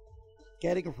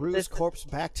getting Rue's corpse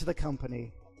back to the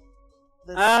company.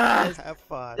 This Have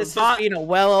fun. this has been a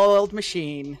well-oiled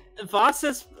machine. Voss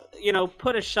has,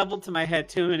 put a shovel to my head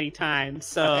too many times,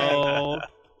 so...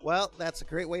 Well, that's a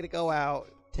great way to go out.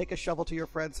 Take a shovel to your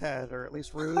friend's head, or at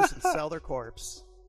least Rue's, and sell their corpse.